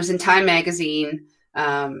did that. It was in Time magazine.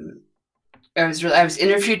 I was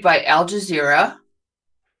interviewed by Al Jazeera,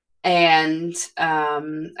 and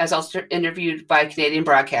I was also interviewed by Canadian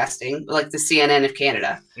Broadcasting, like the CNN of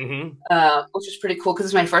Canada, Mm-hmm. Which was pretty cool because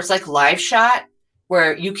it's my first live shot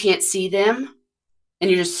where you can't see them and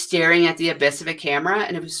you're just staring at the abyss of a camera,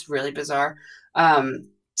 and it was really bizarre.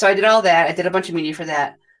 So I did all that. I did a bunch of media for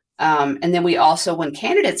that. And then we also, when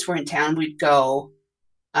candidates were in town, we'd go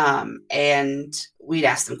and we'd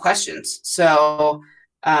ask them questions. So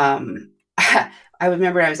I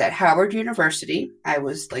remember I was at Howard University. I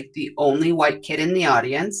was the only white kid in the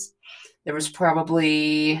audience. There was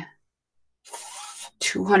probably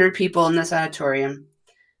 200 people in this auditorium,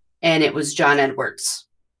 and it was John Edwards.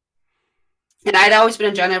 And I'd always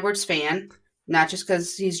been a John Edwards fan, not just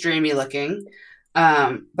because he's dreamy looking,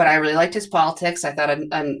 but I really liked his politics. I thought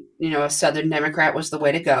a Southern Democrat was the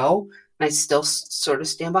way to go. I still sort of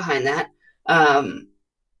stand behind that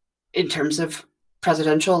in terms of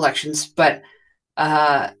presidential elections. But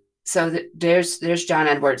there's John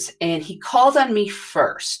Edwards, and he called on me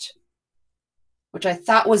first, which I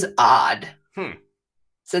thought was odd,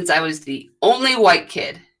 since I was the only white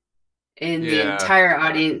kid in the entire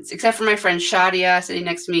audience, except for my friend Shadia sitting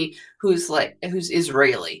next to me, who's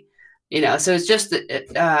Israeli. So it's just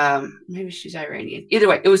maybe she's Iranian. Either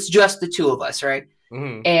way, it was just the two of us, right?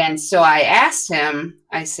 Mm-hmm. And so I asked him,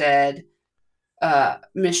 I said,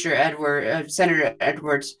 Senator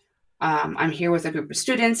Edwards, I'm here with a group of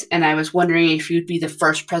students, and I was wondering if you'd be the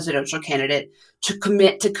first presidential candidate to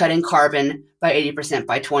commit to cutting carbon by 80%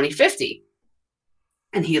 by 2050.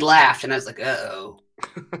 And he laughed, and I was like, uh-oh.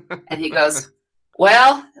 And he goes,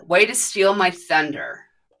 well, way to steal my thunder.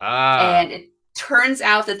 And it turns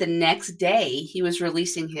out that the next day he was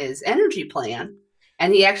releasing his energy plan,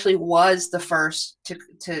 and he actually was the first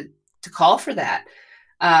to call for that.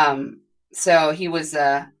 So he was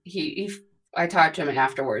I talked to him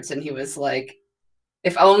afterwards, and he was like,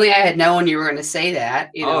 if only I had known you were going to say that,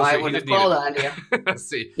 I would have called on you.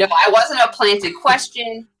 See. No, I wasn't a planted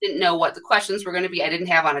question. Didn't know what the questions were going to be. I didn't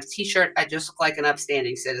have on a T-shirt. I just looked like an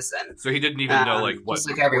upstanding citizen. So he didn't even know what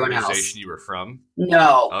everyone organization else. You were from?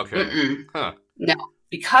 No. Okay. Huh. No,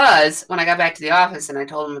 because when I got back to the office and I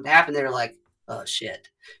told them what happened, they were like, oh, shit.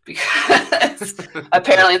 Because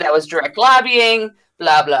apparently that was direct lobbying,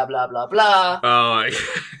 blah, blah, blah, blah, blah. Oh,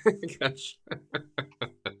 my gosh.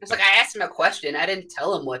 It's like I asked him a question. I didn't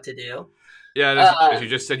tell him what to do. Yeah, as you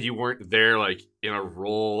just said, you weren't there, in a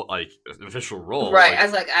role, an official role. Right. I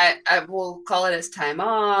was like, I will call it as time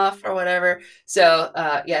off or whatever. So,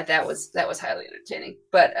 that was highly entertaining.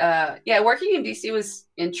 But, working in D.C. was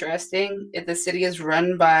interesting. The city is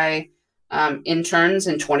run by interns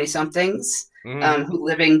and 20-somethings who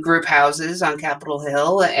live in group houses on Capitol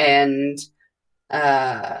Hill. And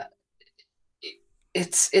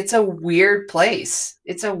it's a weird place.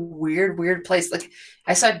 It's a weird place. Like,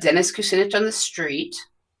 I saw Dennis Kucinich on the street,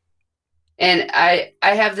 and I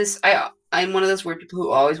have this. I'm one of those weird people who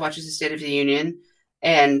always watches the State of the Union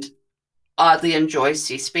and oddly enjoys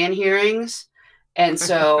C-SPAN hearings, and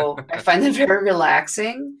so I find them very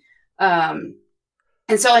relaxing. And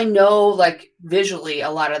so I know, visually, a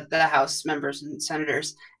lot of the House members and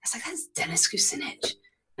senators. I was like, that's Dennis Kucinich.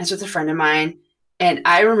 That's with a friend of mine. And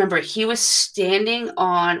I remember he was standing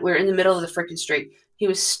we're in the middle of the freaking street. He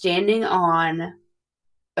was standing on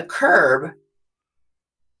a curb,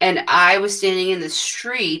 and I was standing in the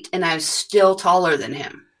street, and I was still taller than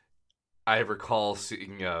him. I recall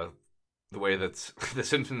seeing the way that the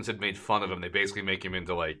Simpsons had made fun of him. They basically make him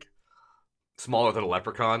into, smaller than a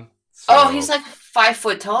leprechaun. So... Oh, he's 5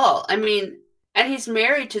 foot tall. I mean, and he's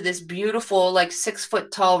married to this beautiful, 6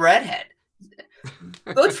 foot tall redhead.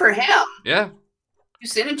 Good for him. Yeah.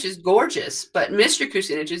 Kucinich is gorgeous, but Mr.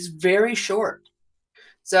 Kucinich is very short.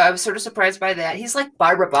 So I was sort of surprised by that. He's like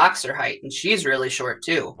Barbara Boxer height, and she's really short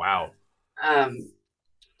too. Wow.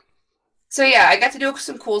 So yeah, I got to do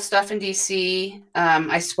some cool stuff in DC.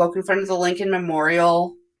 I spoke in front of the Lincoln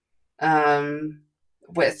Memorial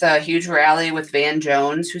with a huge rally with Van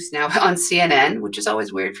Jones, who's now on CNN, which is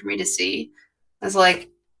always weird for me to see. I was like,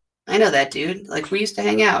 I know that dude. We used to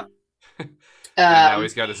hang out. And now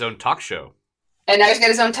he's got his own talk show. And now he's got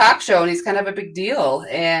his own talk show, and he's kind of a big deal.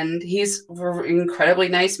 And he's an incredibly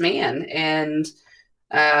nice man, and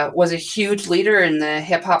was a huge leader in the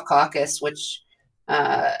Hip Hop Caucus, which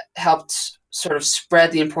helped sort of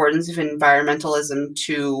spread the importance of environmentalism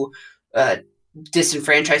to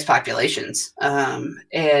disenfranchised populations.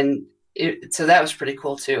 So that was pretty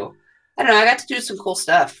cool too. I don't know. I got to do some cool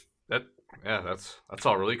stuff. That's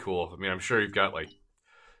all really cool. I mean, I'm sure you've got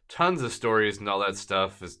tons of stories and all that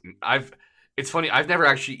stuff. It's funny. I've never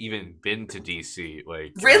actually even been to DC.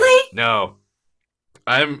 Really? No.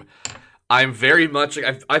 I'm very much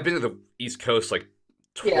I've been to the East Coast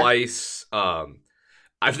twice. Yeah.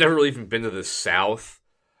 I've never really even been to the South.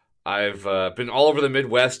 I've been all over the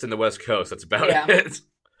Midwest and the West Coast. That's about it.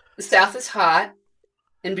 The South is hot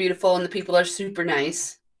and beautiful, and the people are super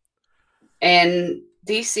nice. And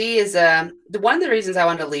DC is one of the reasons I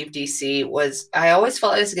wanted to leave DC was I always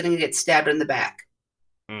felt I was going to get stabbed in the back,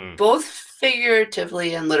 both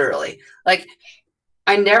figuratively and literally.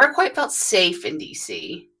 I never quite felt safe in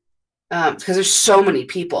DC because there's so many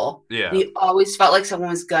people. Yeah, you always felt like someone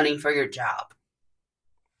was gunning for your job.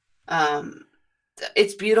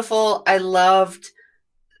 It's beautiful. I loved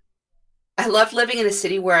living in a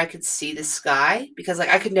city where I could see the sky because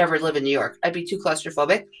I could never live in New York. I'd be too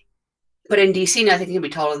claustrophobic. But in DC, nothing can be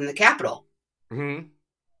taller than the Capitol. Mm-hmm.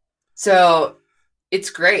 So it's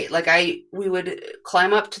great. Like we would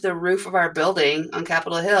climb up to the roof of our building on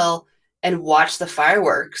Capitol Hill and watch the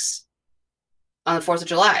fireworks on the 4th of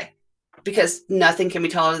July because nothing can be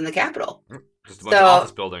taller than the Capitol. Just a bunch of office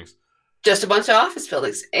So buildings. just a bunch of office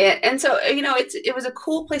buildings. And so, it was a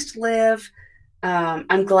cool place to live.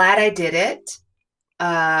 I'm glad I did it.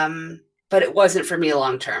 But it wasn't for me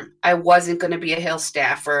long term. I wasn't going to be a Hill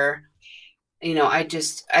staffer. I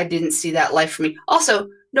didn't see that life for me. Also,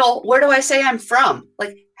 no, where do I say I'm from?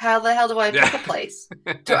 Like, how the hell do I pick a place?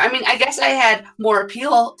 So, I mean, I guess I had more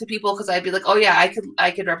appeal to people because I'd be like, oh yeah,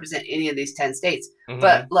 I could represent any of these 10 states. Mm-hmm.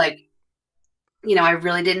 But like, I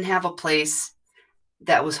really didn't have a place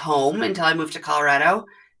that was home until I moved to Colorado.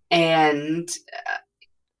 And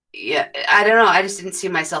yeah, I don't know. I just didn't see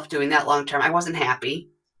myself doing that long term. I wasn't happy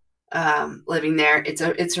living there.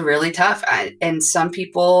 It's really tough. And some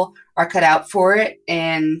people are cut out for it.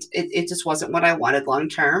 And it just wasn't what I wanted long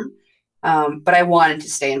term. But I wanted to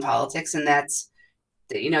stay in politics. And that's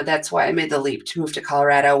why I made the leap to move to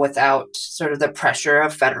Colorado without sort of the pressure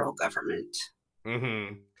of federal government.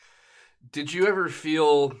 Mm-hmm. Did you ever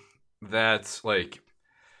feel that, like,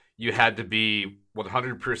 you had to be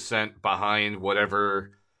 100% behind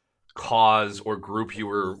whatever cause or group you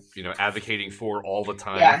were, advocating for all the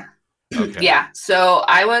time? Yeah. Okay. Yeah. So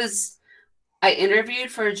I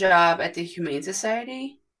interviewed for a job at the Humane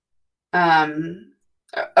Society, a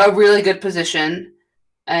really good position.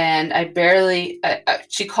 And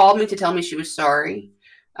she called me to tell me she was sorry.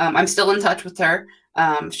 I'm still in touch with her.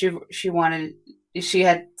 She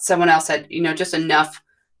had someone else had, just enough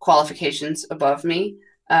qualifications above me.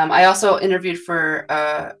 I also interviewed for,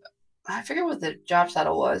 I forget what the job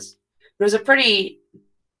title was. It was a pretty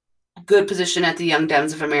good position at the Young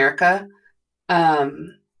Dems of America.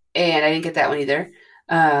 And I didn't get that one either,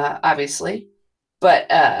 obviously. But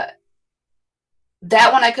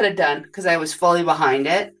that one I could have done because I was fully behind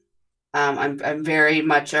it. I'm very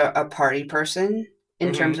much a party person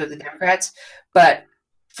in terms of the Democrats. But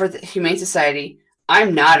for the Humane Society,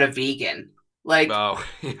 I'm not a vegan. Like, oh.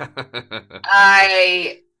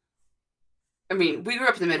 I mean, we grew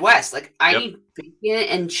up in the Midwest. Like, I need bacon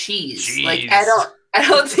and cheese. Like, I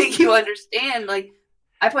don't think you understand. Like,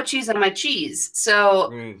 I put cheese on my cheese.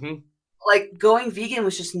 So, like, going vegan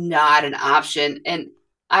was just not an option. And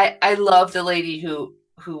I love the lady who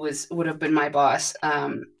would have been my boss.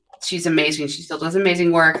 She's amazing. She still does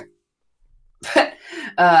amazing work. But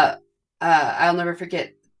I'll never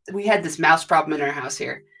forget. We had this mouse problem in our house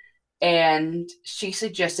here. And she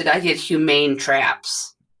suggested I get humane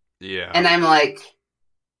traps. Yeah. And I'm like,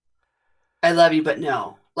 I love you, but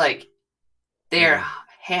no. Like, they're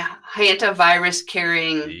hantavirus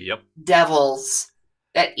carrying devils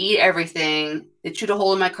that eat everything. They shoot a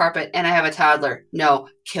hole in my carpet, and I have a toddler. No,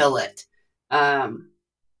 kill it.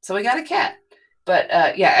 So we got a cat. But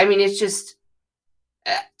I mean, it's just,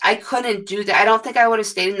 I couldn't do that. I don't think I would have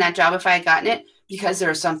stayed in that job if I had gotten it because there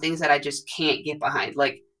are some things that I just can't get behind.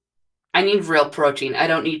 Like, I need real protein. I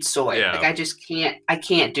don't need soy. Yeah. Like, I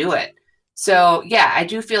can't do it. So, yeah, I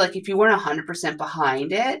do feel like if you weren't 100%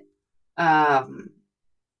 behind it,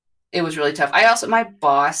 it was really tough. My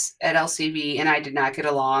boss at LCV and I did not get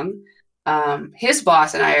along. His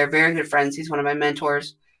boss and I are very good friends. He's one of my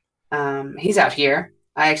mentors. He's out here.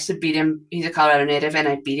 I actually beat him. He's a Colorado native, and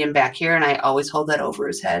I beat him back here, and I always hold that over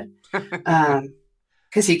his head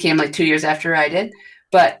because he came like 2 years after I did.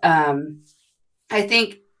 But I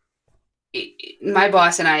think my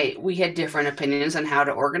boss and I, we had different opinions on how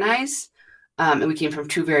to organize, and we came from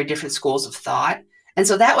two very different schools of thought. And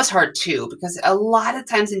so that was hard too, because a lot of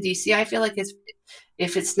times in DC, I feel like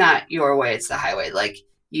if it's not your way, it's the highway. Like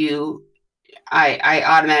I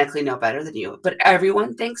automatically know better than you, but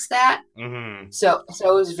everyone thinks that. Mm-hmm. So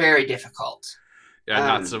it was very difficult. Yeah,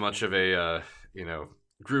 not so much of a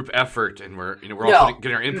group effort, and we're all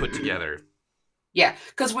getting our input together. Yeah,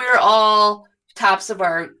 because we're all tops of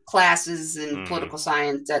our classes in political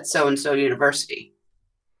science at so and so university.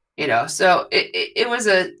 So it was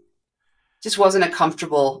just wasn't a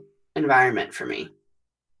comfortable environment for me.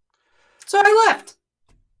 So I left.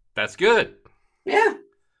 That's good. Yeah.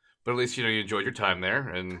 But at least, you enjoyed your time there.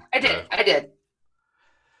 And I did.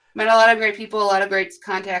 Met a lot of great people, a lot of great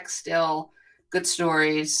contacts still, good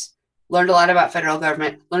stories. Learned a lot about federal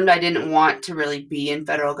government. Learned I didn't want to really be in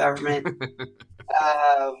federal government.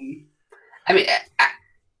 I mean,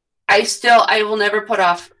 I will never put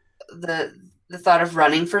off the thought of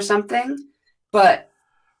running for something, but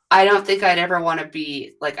I don't think I'd ever want to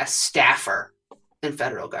be like a staffer in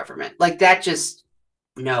federal government. Like that just,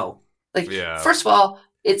 no. Like, first of all,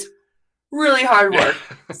 it's really hard work.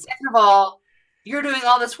 Second of all, you're doing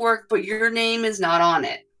all this work, but your name is not on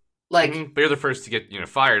it. Like, But you're the first to get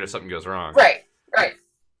fired if something goes wrong. right, right.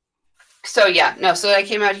 So yeah, no. So I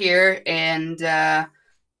came out here and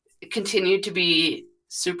continued to be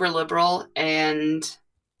super liberal and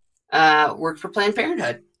worked for Planned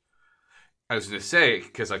Parenthood. I was going to say,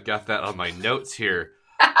 because I've got that on my notes here.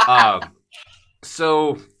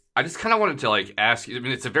 So I just kind of wanted to like ask you. I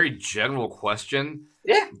mean, it's a very general question.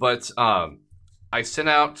 Yeah. But I sent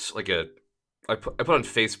out like I put on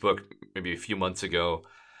Facebook maybe a few months ago,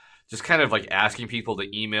 just kind of like asking people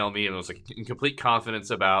to email me, and it was like in complete confidence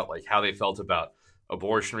about like how they felt about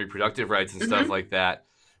abortion, reproductive rights, and stuff like that.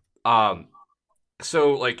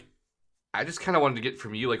 So like I just kind of wanted to get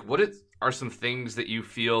from you like are some things that you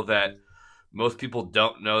feel that most people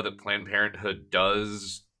don't know that Planned Parenthood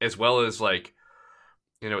does, as well as like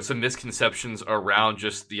some misconceptions around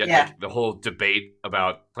just the whole debate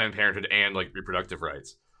about Planned Parenthood and like reproductive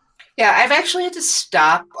rights. Yeah, I've actually had to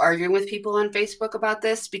stop arguing with people on Facebook about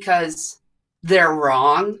this because they're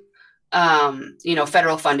wrong.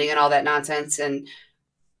 Federal funding and all that nonsense. And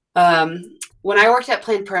when I worked at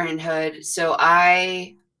Planned Parenthood, so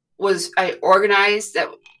I organized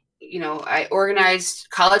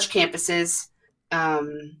college campuses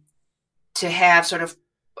to have sort of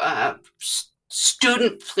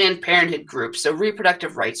student Planned Parenthood groups, so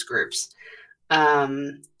reproductive rights groups.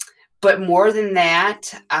 But more than that,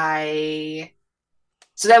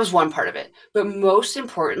 so that was one part of it. But most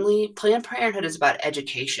importantly, Planned Parenthood is about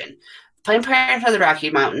education. Planned Parenthood of the Rocky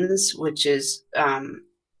Mountains, which is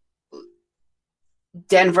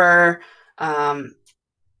Denver,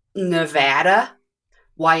 Nevada,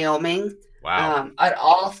 Wyoming. Wow.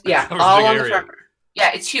 All on the front. Yeah,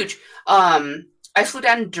 it's huge. I flew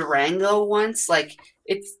down to Durango once. Like,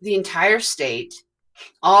 it's the entire state,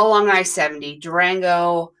 all along I-70.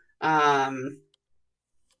 Durango, not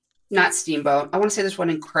Steamboat. I want to say there's one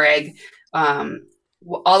in Craig,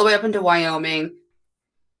 all the way up into Wyoming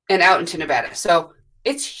and out into Nevada. So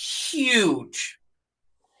it's huge.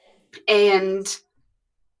 And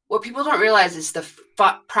what people don't realize is the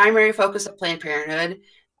primary focus of Planned Parenthood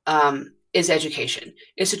is education.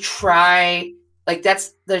 Is to try, like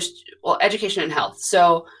there's education and health.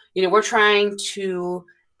 So, we're trying to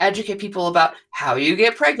educate people about how you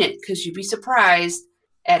get pregnant, because you'd be surprised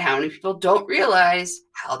at how many people don't realize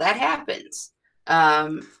how that happens.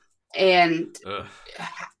 And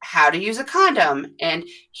how to use a condom, and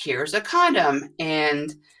here's a condom,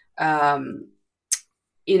 and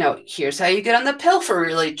here's how you get on the pill for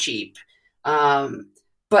really cheap.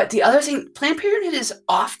 But the other thing, Planned Parenthood is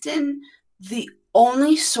often the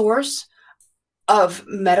only source of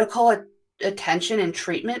medical attention and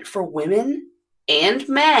treatment for women and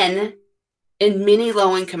men in many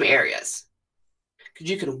low-income areas, because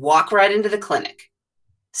you can walk right into the clinic.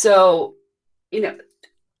 So,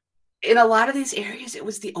 in a lot of these areas, it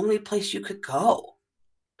was the only place you could go.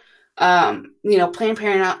 Planned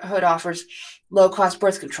Parenthood offers low-cost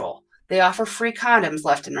birth control. They offer free condoms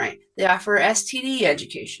left and right. They offer STD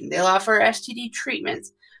education. They offer STD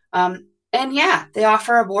treatments. And they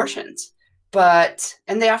offer abortions.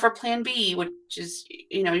 And they offer Plan B, which is,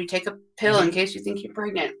 you take a pill in case you think you're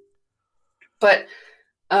pregnant. But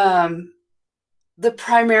the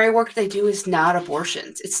primary work they do is not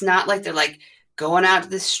abortions. It's not like they're like going out to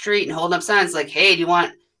the street and holding up signs like, hey, do you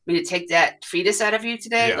want me to take that fetus out of you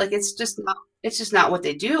today? Yeah. Like, it's just not what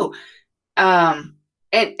they do. And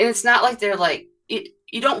it's not like they're like,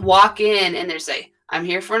 you don't walk in and they say, I'm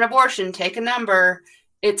here for an abortion, take a number.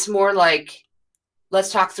 It's more like,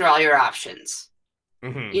 let's talk through all your options.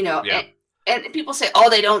 And people say, oh,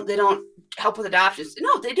 they don't help with adoptions.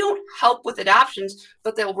 No, they don't help with adoptions,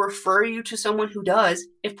 but they'll refer you to someone who does.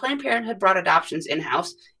 If Planned Parenthood brought adoptions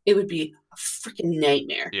in-house, it would be a freaking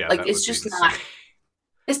nightmare. Yeah, like, it's just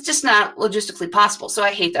not logistically possible. So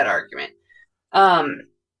I hate that argument.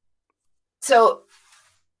 So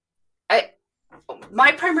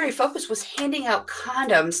my primary focus was handing out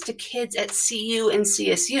condoms to kids at CU and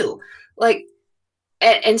CSU, like,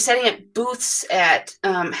 and setting up booths at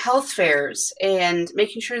health fairs and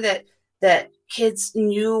making sure that kids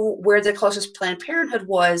knew where the closest Planned Parenthood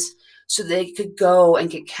was, so they could go and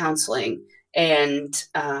get counseling. And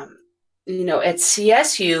at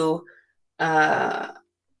CSU,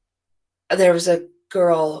 there was a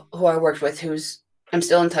girl who I worked with I'm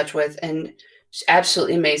still in touch with, and she's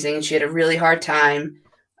absolutely amazing. And she had a really hard time.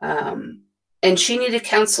 And she needed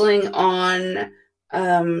counseling on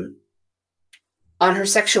her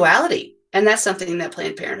sexuality. And that's something that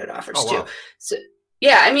Planned Parenthood offers too. So,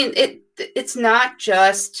 yeah, I mean, it's not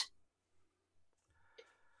just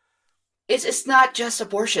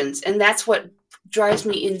abortions. And that's what drives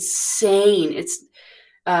me insane.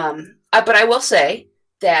 But I will say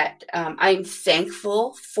that I'm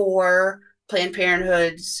thankful for Planned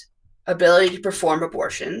Parenthood's ability to perform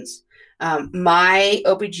abortions. My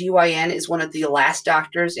OBGYN is one of the last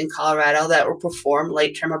doctors in Colorado that will perform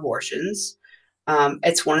late-term abortions.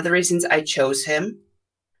 It's one of the reasons I chose him.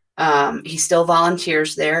 He still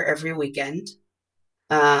volunteers there every weekend.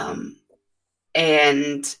 And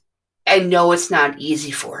I know it's not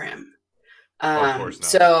easy for him. Of course not.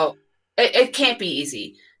 So it can't be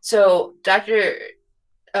easy. So Dr.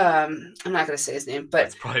 I'm not going to say his name, but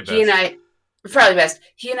That's probably best. he and I, probably best,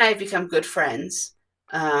 he and I have become good friends.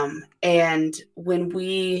 And when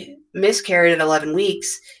we miscarried at 11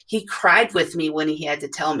 weeks, he cried with me when he had to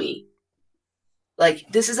tell me, like,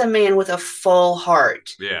 this is a man with a full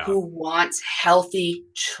heart who wants healthy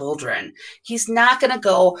children. He's not going to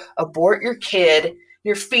go abort your kid,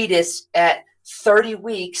 your fetus at 30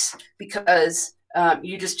 weeks because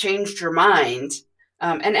you just changed your mind.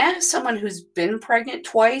 And as someone who's been pregnant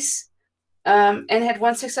twice and had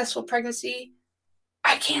one successful pregnancy,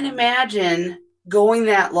 I can't imagine going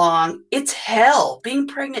that long. It's hell. Being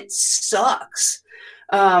pregnant sucks.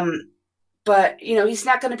 But, you know, he's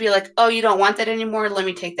not going to be like, oh, you don't want that anymore. Let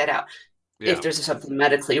me take that out. Yeah. If there's something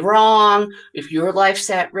medically wrong, if your life's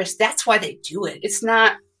at risk, that's why they do it. It's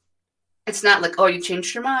not like, oh, you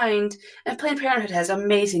changed your mind. And Planned Parenthood has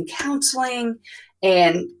amazing counseling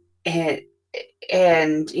and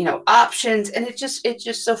you know, options. And it's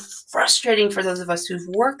just so frustrating for those of us who've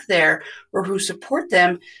worked there or who support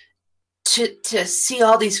them to see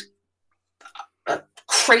all these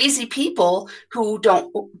crazy people who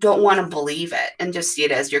don't want to believe it and just see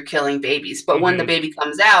it as you're killing babies. But when the baby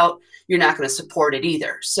comes out, you're not going to support it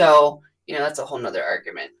either. So, you know, that's a whole nother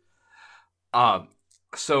argument.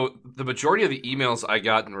 So the majority of the emails I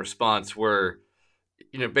got in response were,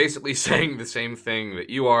 you know, basically saying the same thing that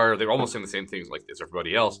you are. They're almost saying the same things like as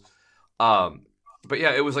everybody else. But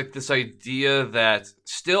yeah, it was like this idea that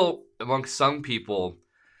still amongst some people,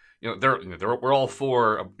 you know, we're all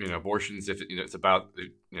for, you know, abortions if it's about,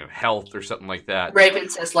 you know, health or something like that. Raven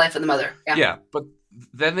says life of the mother. Yeah, but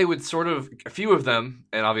then they would sort of, a few of them,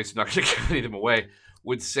 and obviously not going to give any of them away,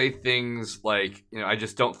 would say things like, you know, I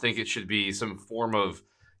just don't think it should be some form of,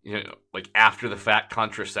 you know, like after the fact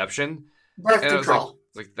contraception. Birth control.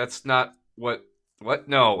 Like that's not what?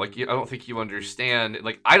 No, like I don't think you understand.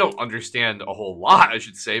 Like I don't understand a whole lot, I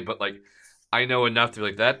should say, but like I know enough to be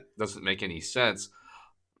like that doesn't make any sense.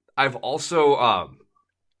 I've also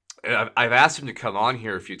I've asked him to come on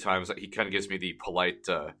here a few times. He kind of gives me the polite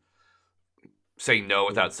saying no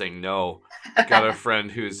without saying no. Got a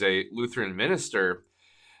friend who's a Lutheran minister,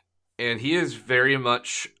 and he is very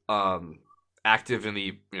much active in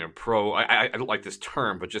the, you know, pro. I don't like this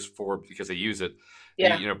term, but just because I use it,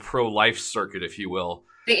 the, you know, pro-life circuit, if you will.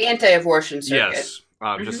 The anti-abortion circuit. Yes,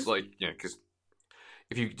 just like, you know, because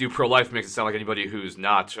if you do pro-life, it makes it sound like anybody who's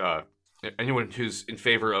not. Anyone who's in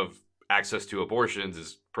favor of access to abortions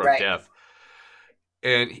is pro-death.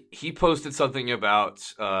 Right. And he posted something about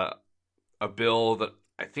a bill that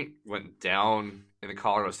I think went down in the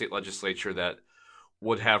Colorado State Legislature that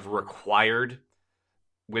would have required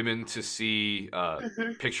women to see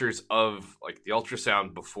pictures of like the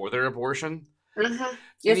ultrasound before their abortion.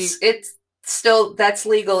 It's still, that's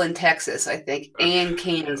legal in Texas, I think, and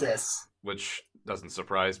Kansas. Which doesn't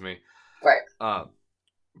surprise me. Right.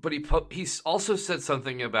 But he's also said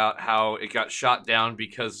something about how it got shot down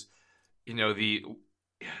because, you know, the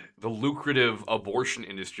lucrative abortion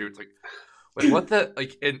industry. It's like, wait, what the,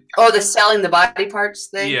 like? The selling the body parts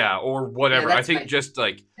thing. Yeah, or whatever. Yeah, I think just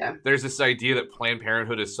like there's this idea that Planned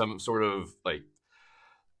Parenthood is some sort of like,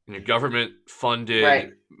 you know, government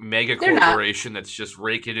funded mega corporation that's just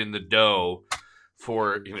raking in the dough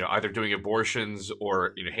for, you know, either doing abortions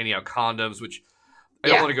or, you know, handing out condoms. Which I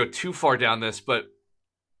don't want to go too far down this, but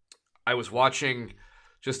I was watching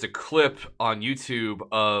just a clip on YouTube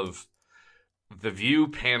of the View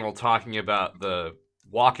panel talking about the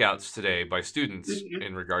walkouts today by students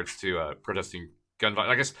in regards to protesting gun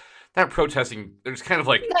violence. I guess not protesting. There's kind of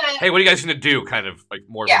like, hey, what are you guys going to do? Kind of like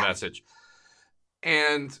more of a message.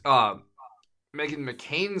 And Meghan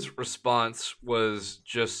McCain's response was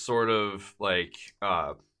just sort of like,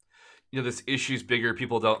 you know, this issue's bigger.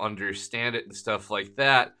 People don't understand it and stuff like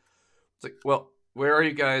that. It's like, well, where are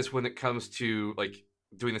you guys when it comes to like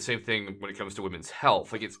doing the same thing when it comes to women's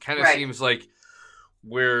health? Like it kind of seems like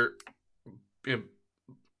we're, you know,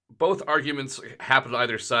 both arguments happen on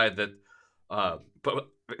either side that, but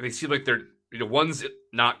they seem like they're, you know, one's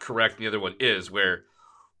not correct and the other one is, where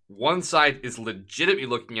one side is legitimately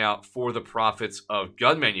looking out for the profits of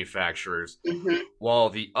gun manufacturers, while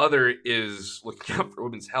the other is looking out for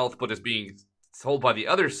women's health, but is being told by the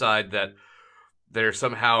other side that they're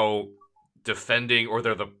somehow defending, or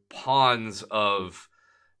they're the pawns of,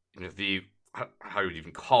 the, how would you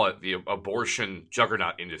even call it, the abortion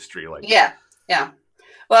juggernaut industry. Like, yeah, yeah.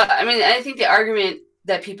 Well, I mean, I think the argument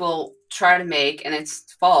that people try to make, and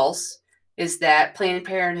it's false, is that Planned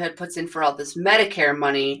Parenthood puts in for all this Medicare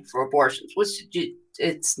money for abortions, which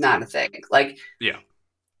it's not a thing. Like, yeah,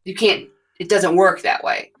 you can't. It doesn't work that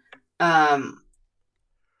way.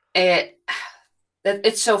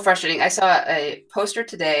 It's so frustrating. I saw a poster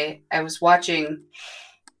today. I was watching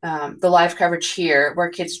the live coverage here where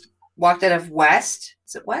kids walked out of West.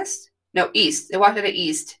 Is it West? No, East. They walked out of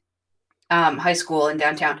East high school in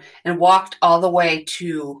downtown and walked all the way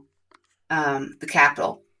to the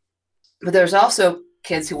Capitol. But there's also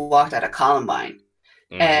kids who walked out of Columbine.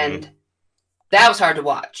 Mm-hmm. And that was hard to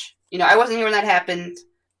watch. I wasn't here when that happened.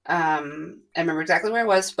 I remember exactly where I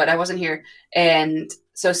was, but I wasn't here. And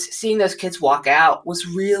so seeing those kids walk out was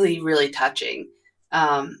really, really touching.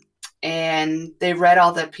 And they read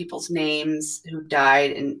all the people's names who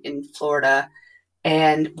died in Florida.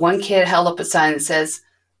 And one kid held up a sign that says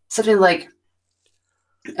something like,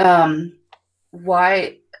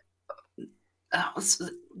 why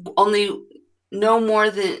only no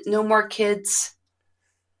more kids,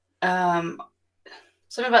 something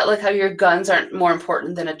about like how your guns aren't more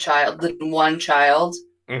important than one child,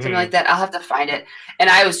 something like that. I'll have to find it. And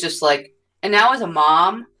I was just like, and now as a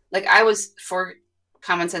mom, like I was for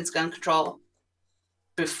common sense gun control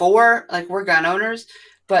before, like we're gun owners,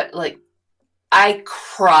 but like I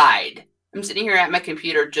cried. I'm sitting here at my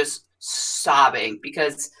computer just sobbing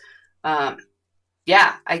because,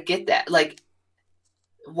 yeah, I get that. Like,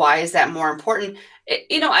 why is that more important?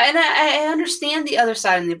 And I understand the other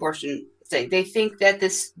side of the abortion thing. They think that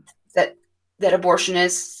that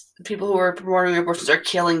abortionists, people who are promoting abortions, are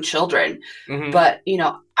killing children. Mm-hmm. But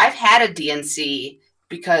I've had a DNC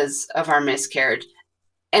because of our miscarriage,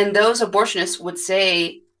 and those abortionists would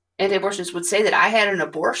say, anti-abortionists would say that I had an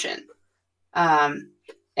abortion, and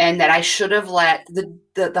that I should have let the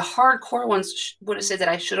hardcore ones would have said that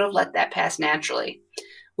I should have let that pass naturally,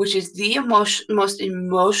 which is the most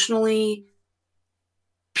emotionally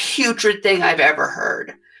putrid thing I've ever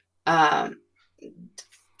heard. On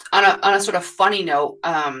a sort of funny note,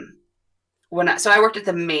 I worked at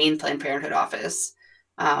the main Planned Parenthood office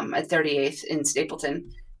at 38th in Stapleton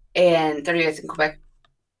and 38th in Quebec,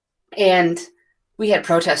 and we had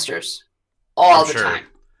protesters all the time.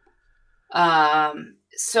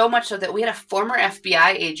 So much so that we had a former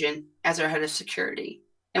FBI agent as our head of security,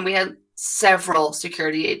 and we had several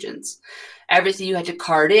security agents. Everything you had to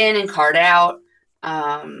card in and card out.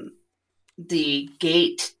 The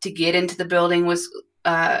gate to get into the building was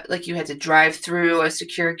like you had to drive through a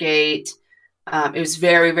secure gate. It was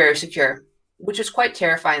very, very secure, which was quite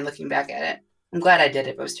terrifying looking back at it. I'm glad I did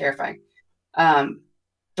it, but it was terrifying.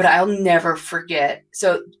 But I'll never forget.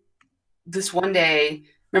 So this one day,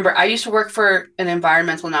 remember, I used to work for an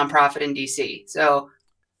environmental nonprofit in DC. So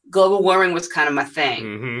global warming was kind of my thing.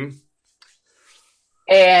 Mm-hmm.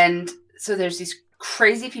 And so there's these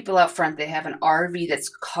crazy people out front. They have an RV that's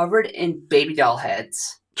covered in baby doll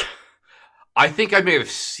heads. I think I may have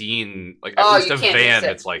seen at least a van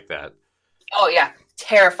that's like that. Oh yeah,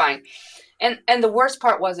 terrifying. And the worst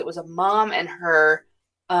part was it was a mom and her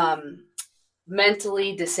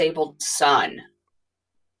mentally disabled son.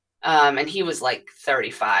 And he was like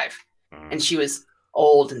 35, and she was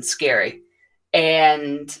old and scary.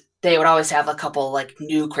 And they would always have a couple like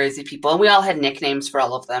new crazy people, and we all had nicknames for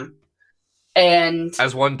all of them. And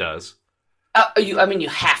as one does. You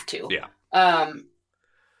have to. Yeah.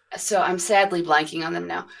 So I'm sadly blanking on them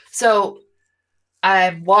now. So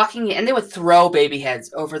I'm walking in, and they would throw baby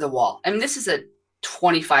heads over the wall. I mean, this is a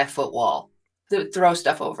 25-foot wall. They would throw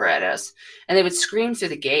stuff over at us, and they would scream through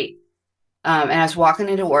the gate. And I was walking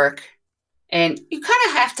into work, and you kind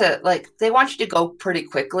of have to, they want you to go pretty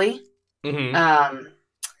quickly. Mm-hmm.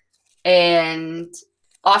 And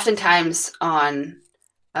oftentimes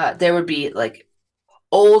there would be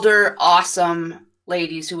older, awesome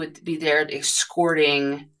ladies who would be there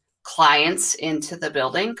escorting clients into the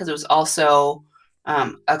building because it was also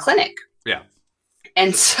a clinic. Yeah.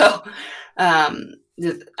 And so I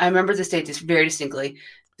remember this day just very distinctly.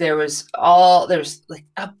 There was a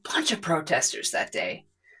bunch of protesters that day,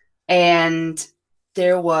 and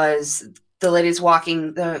there was the ladies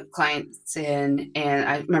walking the clients in, and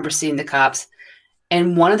I remember seeing the cops,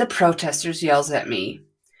 and one of the protesters yells at me,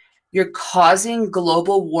 "You're causing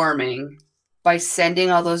global warming by sending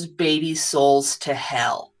all those baby souls to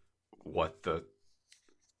hell." What the?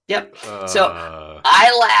 Yep. So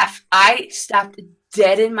I laughed. I stopped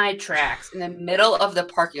dead in my tracks in the middle of the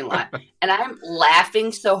parking lot. And I'm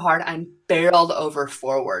laughing so hard, I'm barreled over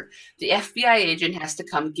forward. The FBI agent has to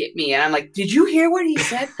come get me. And I'm like, did you hear what he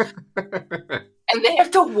said? And they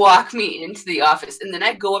have to walk me into the office. And then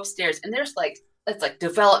I go upstairs and there's like, it's like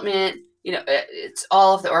development, you know, it's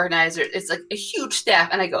all of the organizers. It's like a huge staff.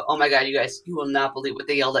 And I go, oh my God, you guys, you will not believe what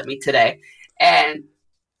they yelled at me today. And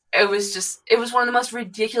it was one of the most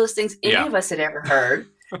ridiculous things any of us had ever heard.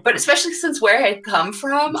 But especially since where I had come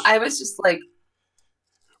from, I was just like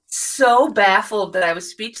so baffled that I was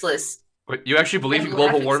speechless. Wait, you actually believe in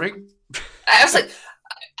global warming? I was like,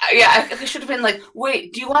 yeah, I should have been like,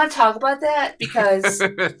 wait, do you want to talk about that? Because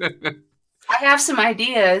I have some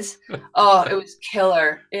ideas. Oh, it was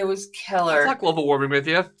killer. It was killer. I'll talk global warming with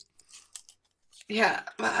you. Yeah,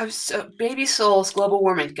 I was so baby souls, global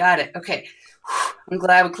warming. Got it. Okay. I'm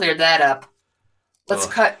glad we cleared that up. Let's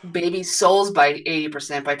cut baby souls by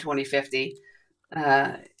 80% by 2050.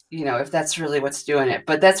 You know, if that's really what's doing it.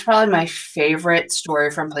 But that's probably my favorite story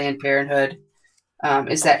from Planned Parenthood.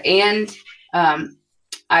 Is that, and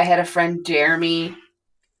I had a friend dare me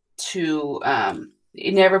to.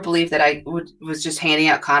 He never believed that I was just handing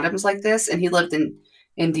out condoms like this, and he lived in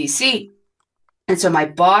DC. And so my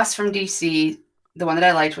boss from DC, the one that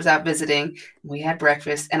I liked, was out visiting. We had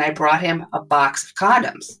breakfast, and I brought him a box of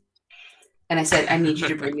condoms. And I said, I need you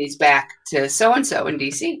to bring these back to so-and-so in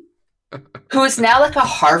DC, who is now like a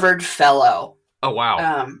Harvard fellow. Oh,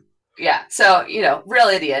 wow. Yeah. So, you know, real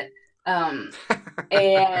idiot. And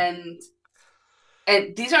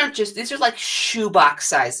these are like shoebox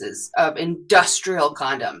sizes of industrial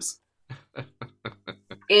condoms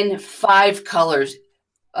in 5 colors,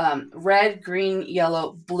 red, green,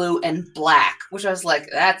 yellow, blue, and black, which I was like,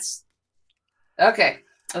 that's okay.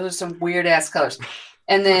 Those are some weird ass colors.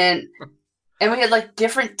 And we had like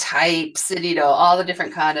different types and, you know, all the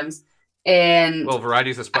different condoms. And well,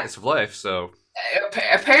 variety is the spice of life. So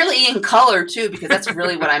apparently in color too, because that's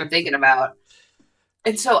really what I'm thinking about.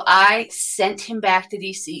 And so I sent him back to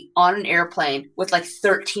DC on an airplane with like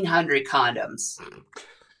 1,300 condoms.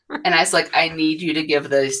 And I was like, I need you to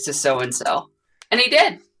give those to so-and-so. And he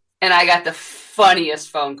did. And I got the funniest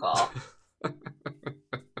phone call.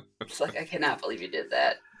 It's like, I cannot believe you did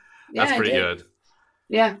that. Yeah, that's pretty good.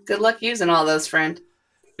 Yeah, good luck using all those, friend.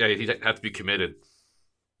 Yeah, you have to be committed.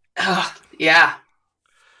 Oh, yeah.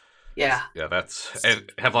 Yeah. Yeah,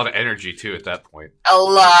 and have a lot of energy too at that point. A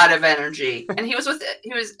lot of energy. And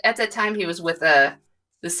at that time he was with the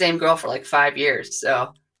same girl for like 5 years.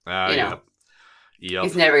 So, you know,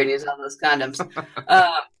 he's never going to use all those condoms.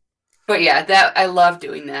 But yeah, I love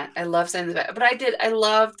doing that. I love sending them back. But I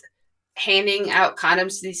loved handing out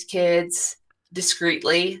condoms to these kids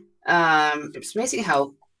discreetly. It's amazing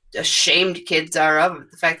how ashamed kids are of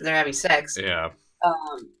the fact that they're having sex. Yeah.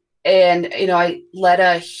 And, you know, I led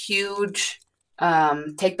a huge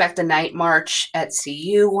Take Back the Night march at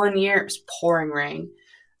CU one year. It was pouring rain.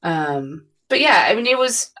 But yeah, I mean, I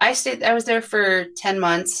was there for 10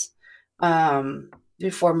 months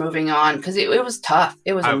before moving on because it was tough.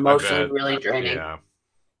 It was emotionally really draining. Yeah.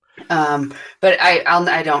 But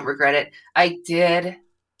I don't regret it. I did.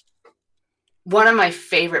 One of my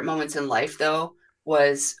favorite moments in life, though,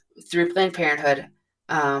 was through Planned Parenthood.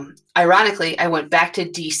 Ironically, I went back to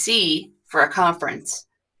DC for a conference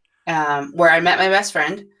where I met my best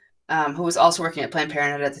friend, who was also working at Planned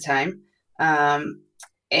Parenthood at the time.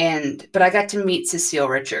 But I got to meet Cecile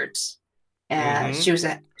Richards. She was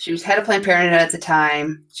head of Planned Parenthood at the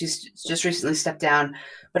time. She's just recently stepped down.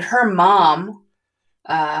 But her mom,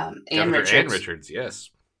 Ann Richards,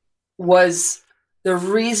 yes, was the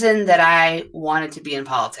reason that I wanted to be in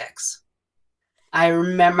politics. I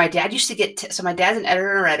remember my dad used to get, so my dad's an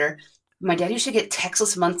editor and a writer. My dad used to get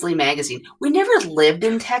Texas Monthly magazine. We never lived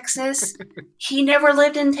in Texas. He never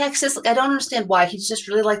lived in Texas. Like, I don't understand why. He's just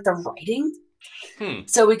really like the writing.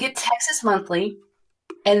 So we get Texas Monthly,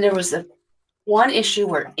 and there was one issue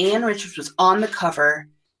where Ann Richards was on the cover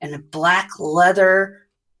in a black leather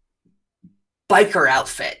biker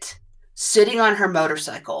outfit, sitting on her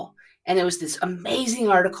motorcycle. And it was this amazing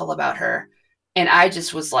article about her. And I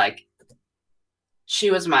just was like, she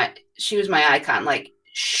was my icon. Like,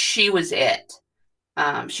 she was it.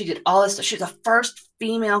 She did all this stuff. She was the first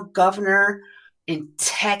female governor in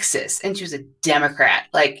Texas, and she was a Democrat.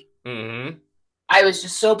 Like, I was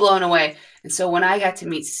just so blown away. And so when I got to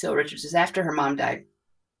meet Cecile Richards, it was after her mom died.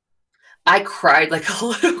 I cried like a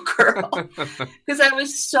little girl because I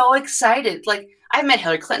was so excited. Like, I met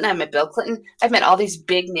Hillary Clinton, I met Bill Clinton, I've met all these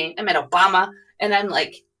big names, I met Obama, and I'm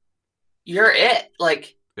like, you're it.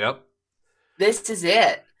 Like, yep. This is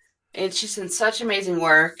it. And she's done such amazing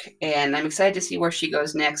work, and I'm excited to see where she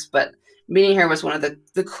goes next. But meeting her was one of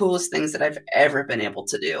the coolest things that I've ever been able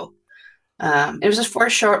to do. It was just for a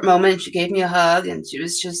short moment. She gave me a hug, and she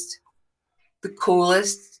was just the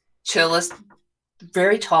coolest, chillest,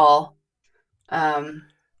 very tall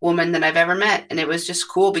woman that I've ever met. And it was just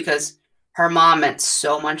cool because her mom meant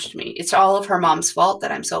so much to me. It's all of her mom's fault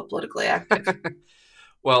that I'm so politically active.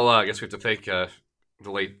 Well, I guess we have to thank the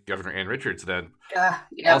late Governor Ann Richards then.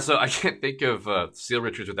 Yeah. Also, I can't think of Seal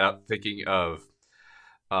Richards without thinking of,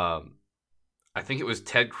 I think it was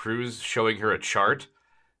Ted Cruz showing her a chart.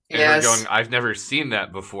 And Yes. her going, I've never seen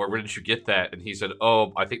that before. Where did you get that? And he said,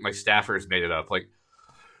 oh, I think my staffers made it up. Like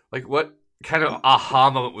what kind of aha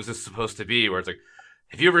moment was this supposed to be? Where it's like,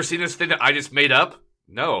 have you ever seen this thing that I just made up?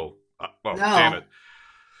 No. No. Damn it.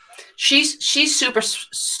 She's super,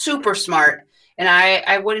 super smart. And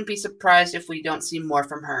I wouldn't be surprised if we don't see more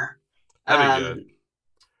from her. That'd be good.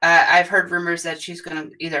 I've heard rumors that she's going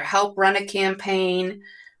to either help run a campaign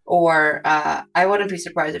or I wouldn't be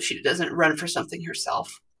surprised if she doesn't run for something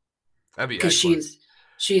herself. That'd be because excellent.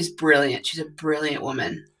 she's brilliant. She's a brilliant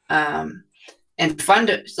woman, and fun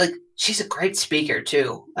to like. She's a great speaker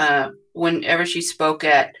too. Whenever she spoke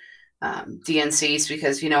at DNCs,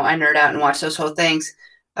 because I nerd out and watch those whole things,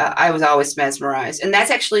 I was always mesmerized. And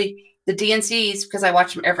that's actually the DNCs because I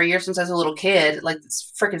watch them every year since I was a little kid. Like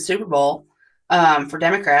this freaking Super Bowl for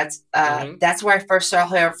Democrats. That's where I first saw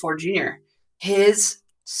Harold Ford Jr. His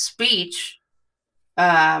speech.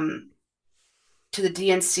 To the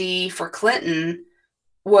DNC for Clinton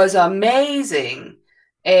was amazing.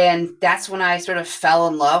 And that's when I sort of fell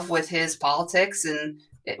in love with his politics and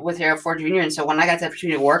with Harold Ford Jr. And so when I got the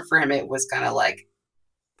opportunity to work for him, it was kind of like,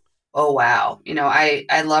 oh, wow.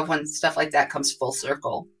 I love when stuff like that comes full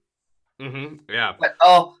circle. Mm-hmm. Yeah. But,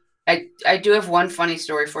 I do have one funny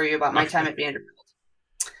story for you about my time at Vanderbilt.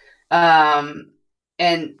 And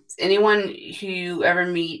anyone who you ever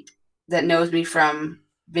meet that knows me from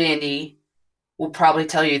Vandy will probably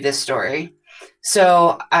tell you this story.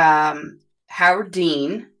 So Howard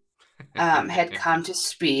Dean had come to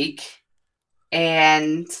speak,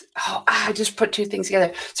 and I just put two things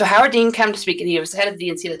together. So Howard Dean came to speak, and he was the head of the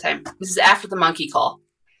DNC at the time. This is after the monkey call.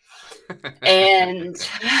 And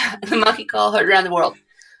the monkey call heard around the world.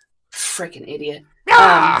 Freaking idiot.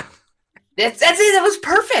 That's it. That was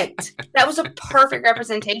perfect. That was a perfect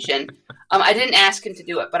representation. I didn't ask him to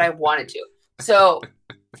do it, but I wanted to. So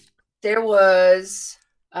there was,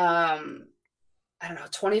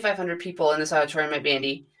 2,500 people in this auditorium at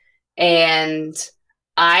Vandy. And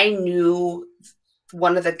I knew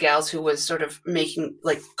one of the gals who was sort of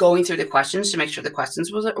going through the questions to make sure the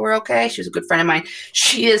questions were okay. She was a good friend of mine.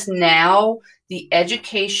 She is now the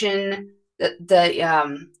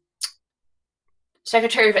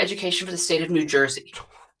Secretary of Education for the state of New Jersey.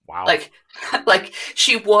 Wow. Like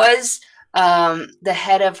she was the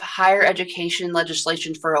head of higher education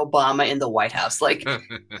legislation for Obama in the White House. Like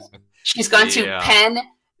she's gone to Penn,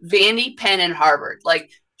 Vandy, Penn, and Harvard.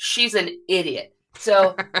 Like she's an idiot.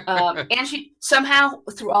 So, and she somehow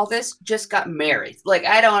through all this just got married. Like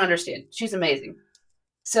I don't understand. She's amazing.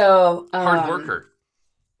 So hard worker.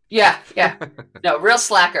 Yeah. No, real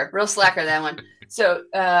slacker, that one. So,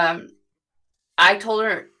 I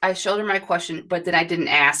showed her my question, but then I didn't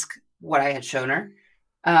ask what I had shown her.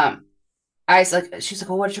 She's like,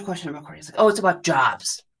 well, what's your question about recording? He's like, oh, it's about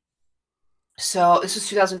jobs. So this was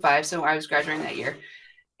 2005. So I was graduating that year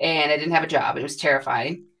and I didn't have a job. It was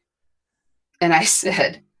terrifying. And I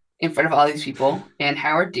said in front of all these people and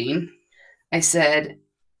Howard Dean, I said,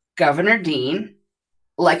 Governor Dean,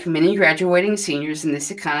 like many graduating seniors in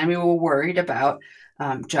this economy, were worried about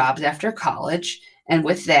jobs after college. And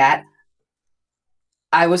with that,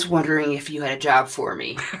 I was wondering if you had a job for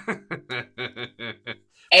me.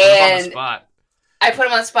 And I put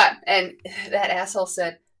him on the spot. And that asshole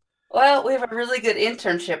said, well, we have a really good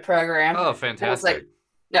internship program. Oh, fantastic. I was like,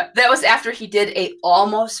 no, that was after he did a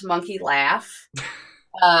almost monkey laugh.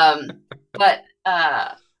 And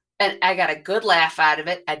I got a good laugh out of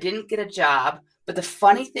it. I didn't get a job. But the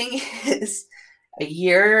funny thing is, a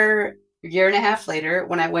year and a half later,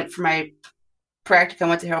 when I went for my practicum,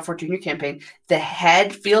 went to Harold Ford Jr. campaign, the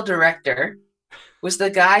head field director was the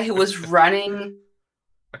guy who was running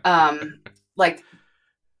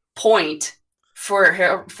point for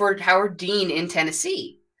Howard Dean in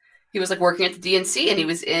Tennessee. He was working at the DNC and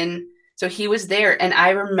he was there. And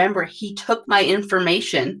I remember he took my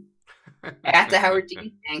information at the Howard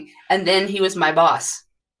Dean thing. And then he was my boss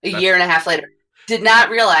a year and a half later. Did not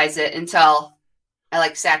realize it until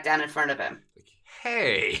I sat down in front of him.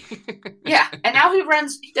 Hey. Yeah. And now he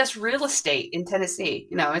does real estate in Tennessee.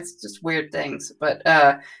 It's just weird things. But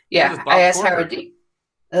I asked Howard Dean.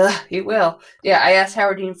 He will. Yeah, I asked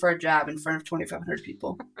Howard Dean for a job in front of 2,500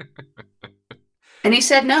 people. And he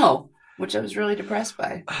said no, which I was really depressed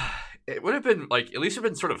by. It would have been, like, at least it would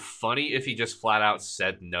have been sort of funny if he just flat out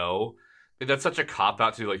said no. That's such a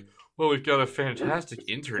cop-out to, like, well, we've got a fantastic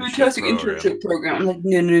internship program. I'm like,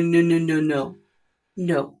 no.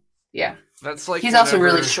 No. Yeah. That's like he's also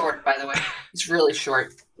really short, by the way. He's really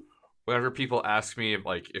short. Whenever people ask me,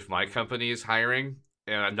 like, if my company is hiring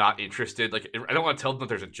and I'm not interested, like, I don't want to tell them that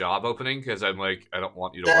there's a job opening because I'm like, I don't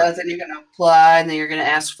want you to work. Then you're going to apply and then you're going to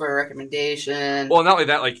ask for a recommendation. Well, not only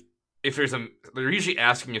that, like, if they're usually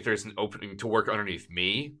asking if there's an opening to work underneath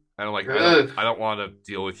me. And I'm like, I don't want to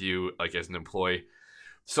deal with you, like, as an employee.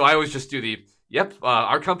 So I always just do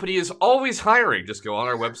our company is always hiring. Just go on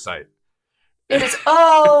our website. It is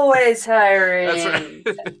always hiring. That's right.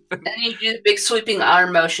 And you do the big sweeping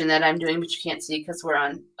arm motion that I'm doing, but you can't see because we're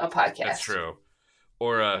on a podcast. That's true.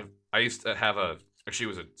 Or I used to have she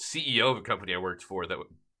was a CEO of a company I worked for that would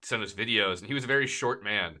send us videos, and he was a very short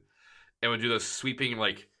man and would do those sweeping,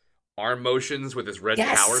 like, arm motions with his red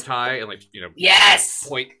power tie and, like,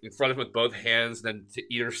 point in front of him with both hands, and then to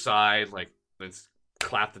either side, like, then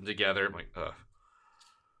clap them together. I'm like, ugh.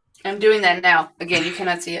 I'm doing that now. Again, you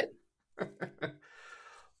cannot see it.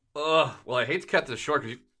 Well, I hate to cut this short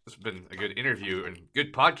because it's been a good interview and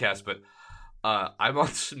good podcast, but I'm on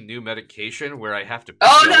some new medication where I have to pee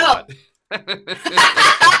a lot.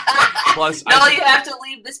 Plus, you have to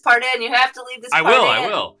leave this part in. You have to leave this part in. I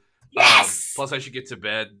will. Yes! Plus, I should get to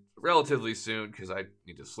bed relatively soon because I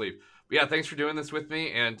need to sleep. But yeah, thanks for doing this with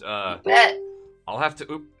me, and I'll have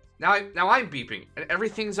to... Now I'm beeping, and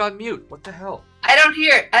everything's on mute. What the hell? I don't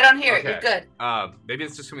hear it. You're good. Maybe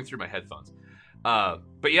it's just coming through my headphones.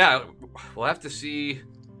 But yeah, we'll have to see.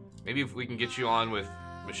 Maybe if we can get you on with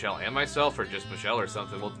Michelle and myself, or just Michelle or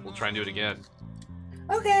something. We'll try and do it again.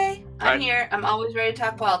 Okay, I'm here. I'm always ready to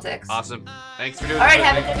talk politics. Awesome. Thanks for doing it. All right, this.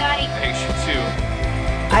 have a good night. Thanks, you too.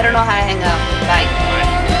 I don't know how to hang up.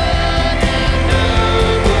 Bye.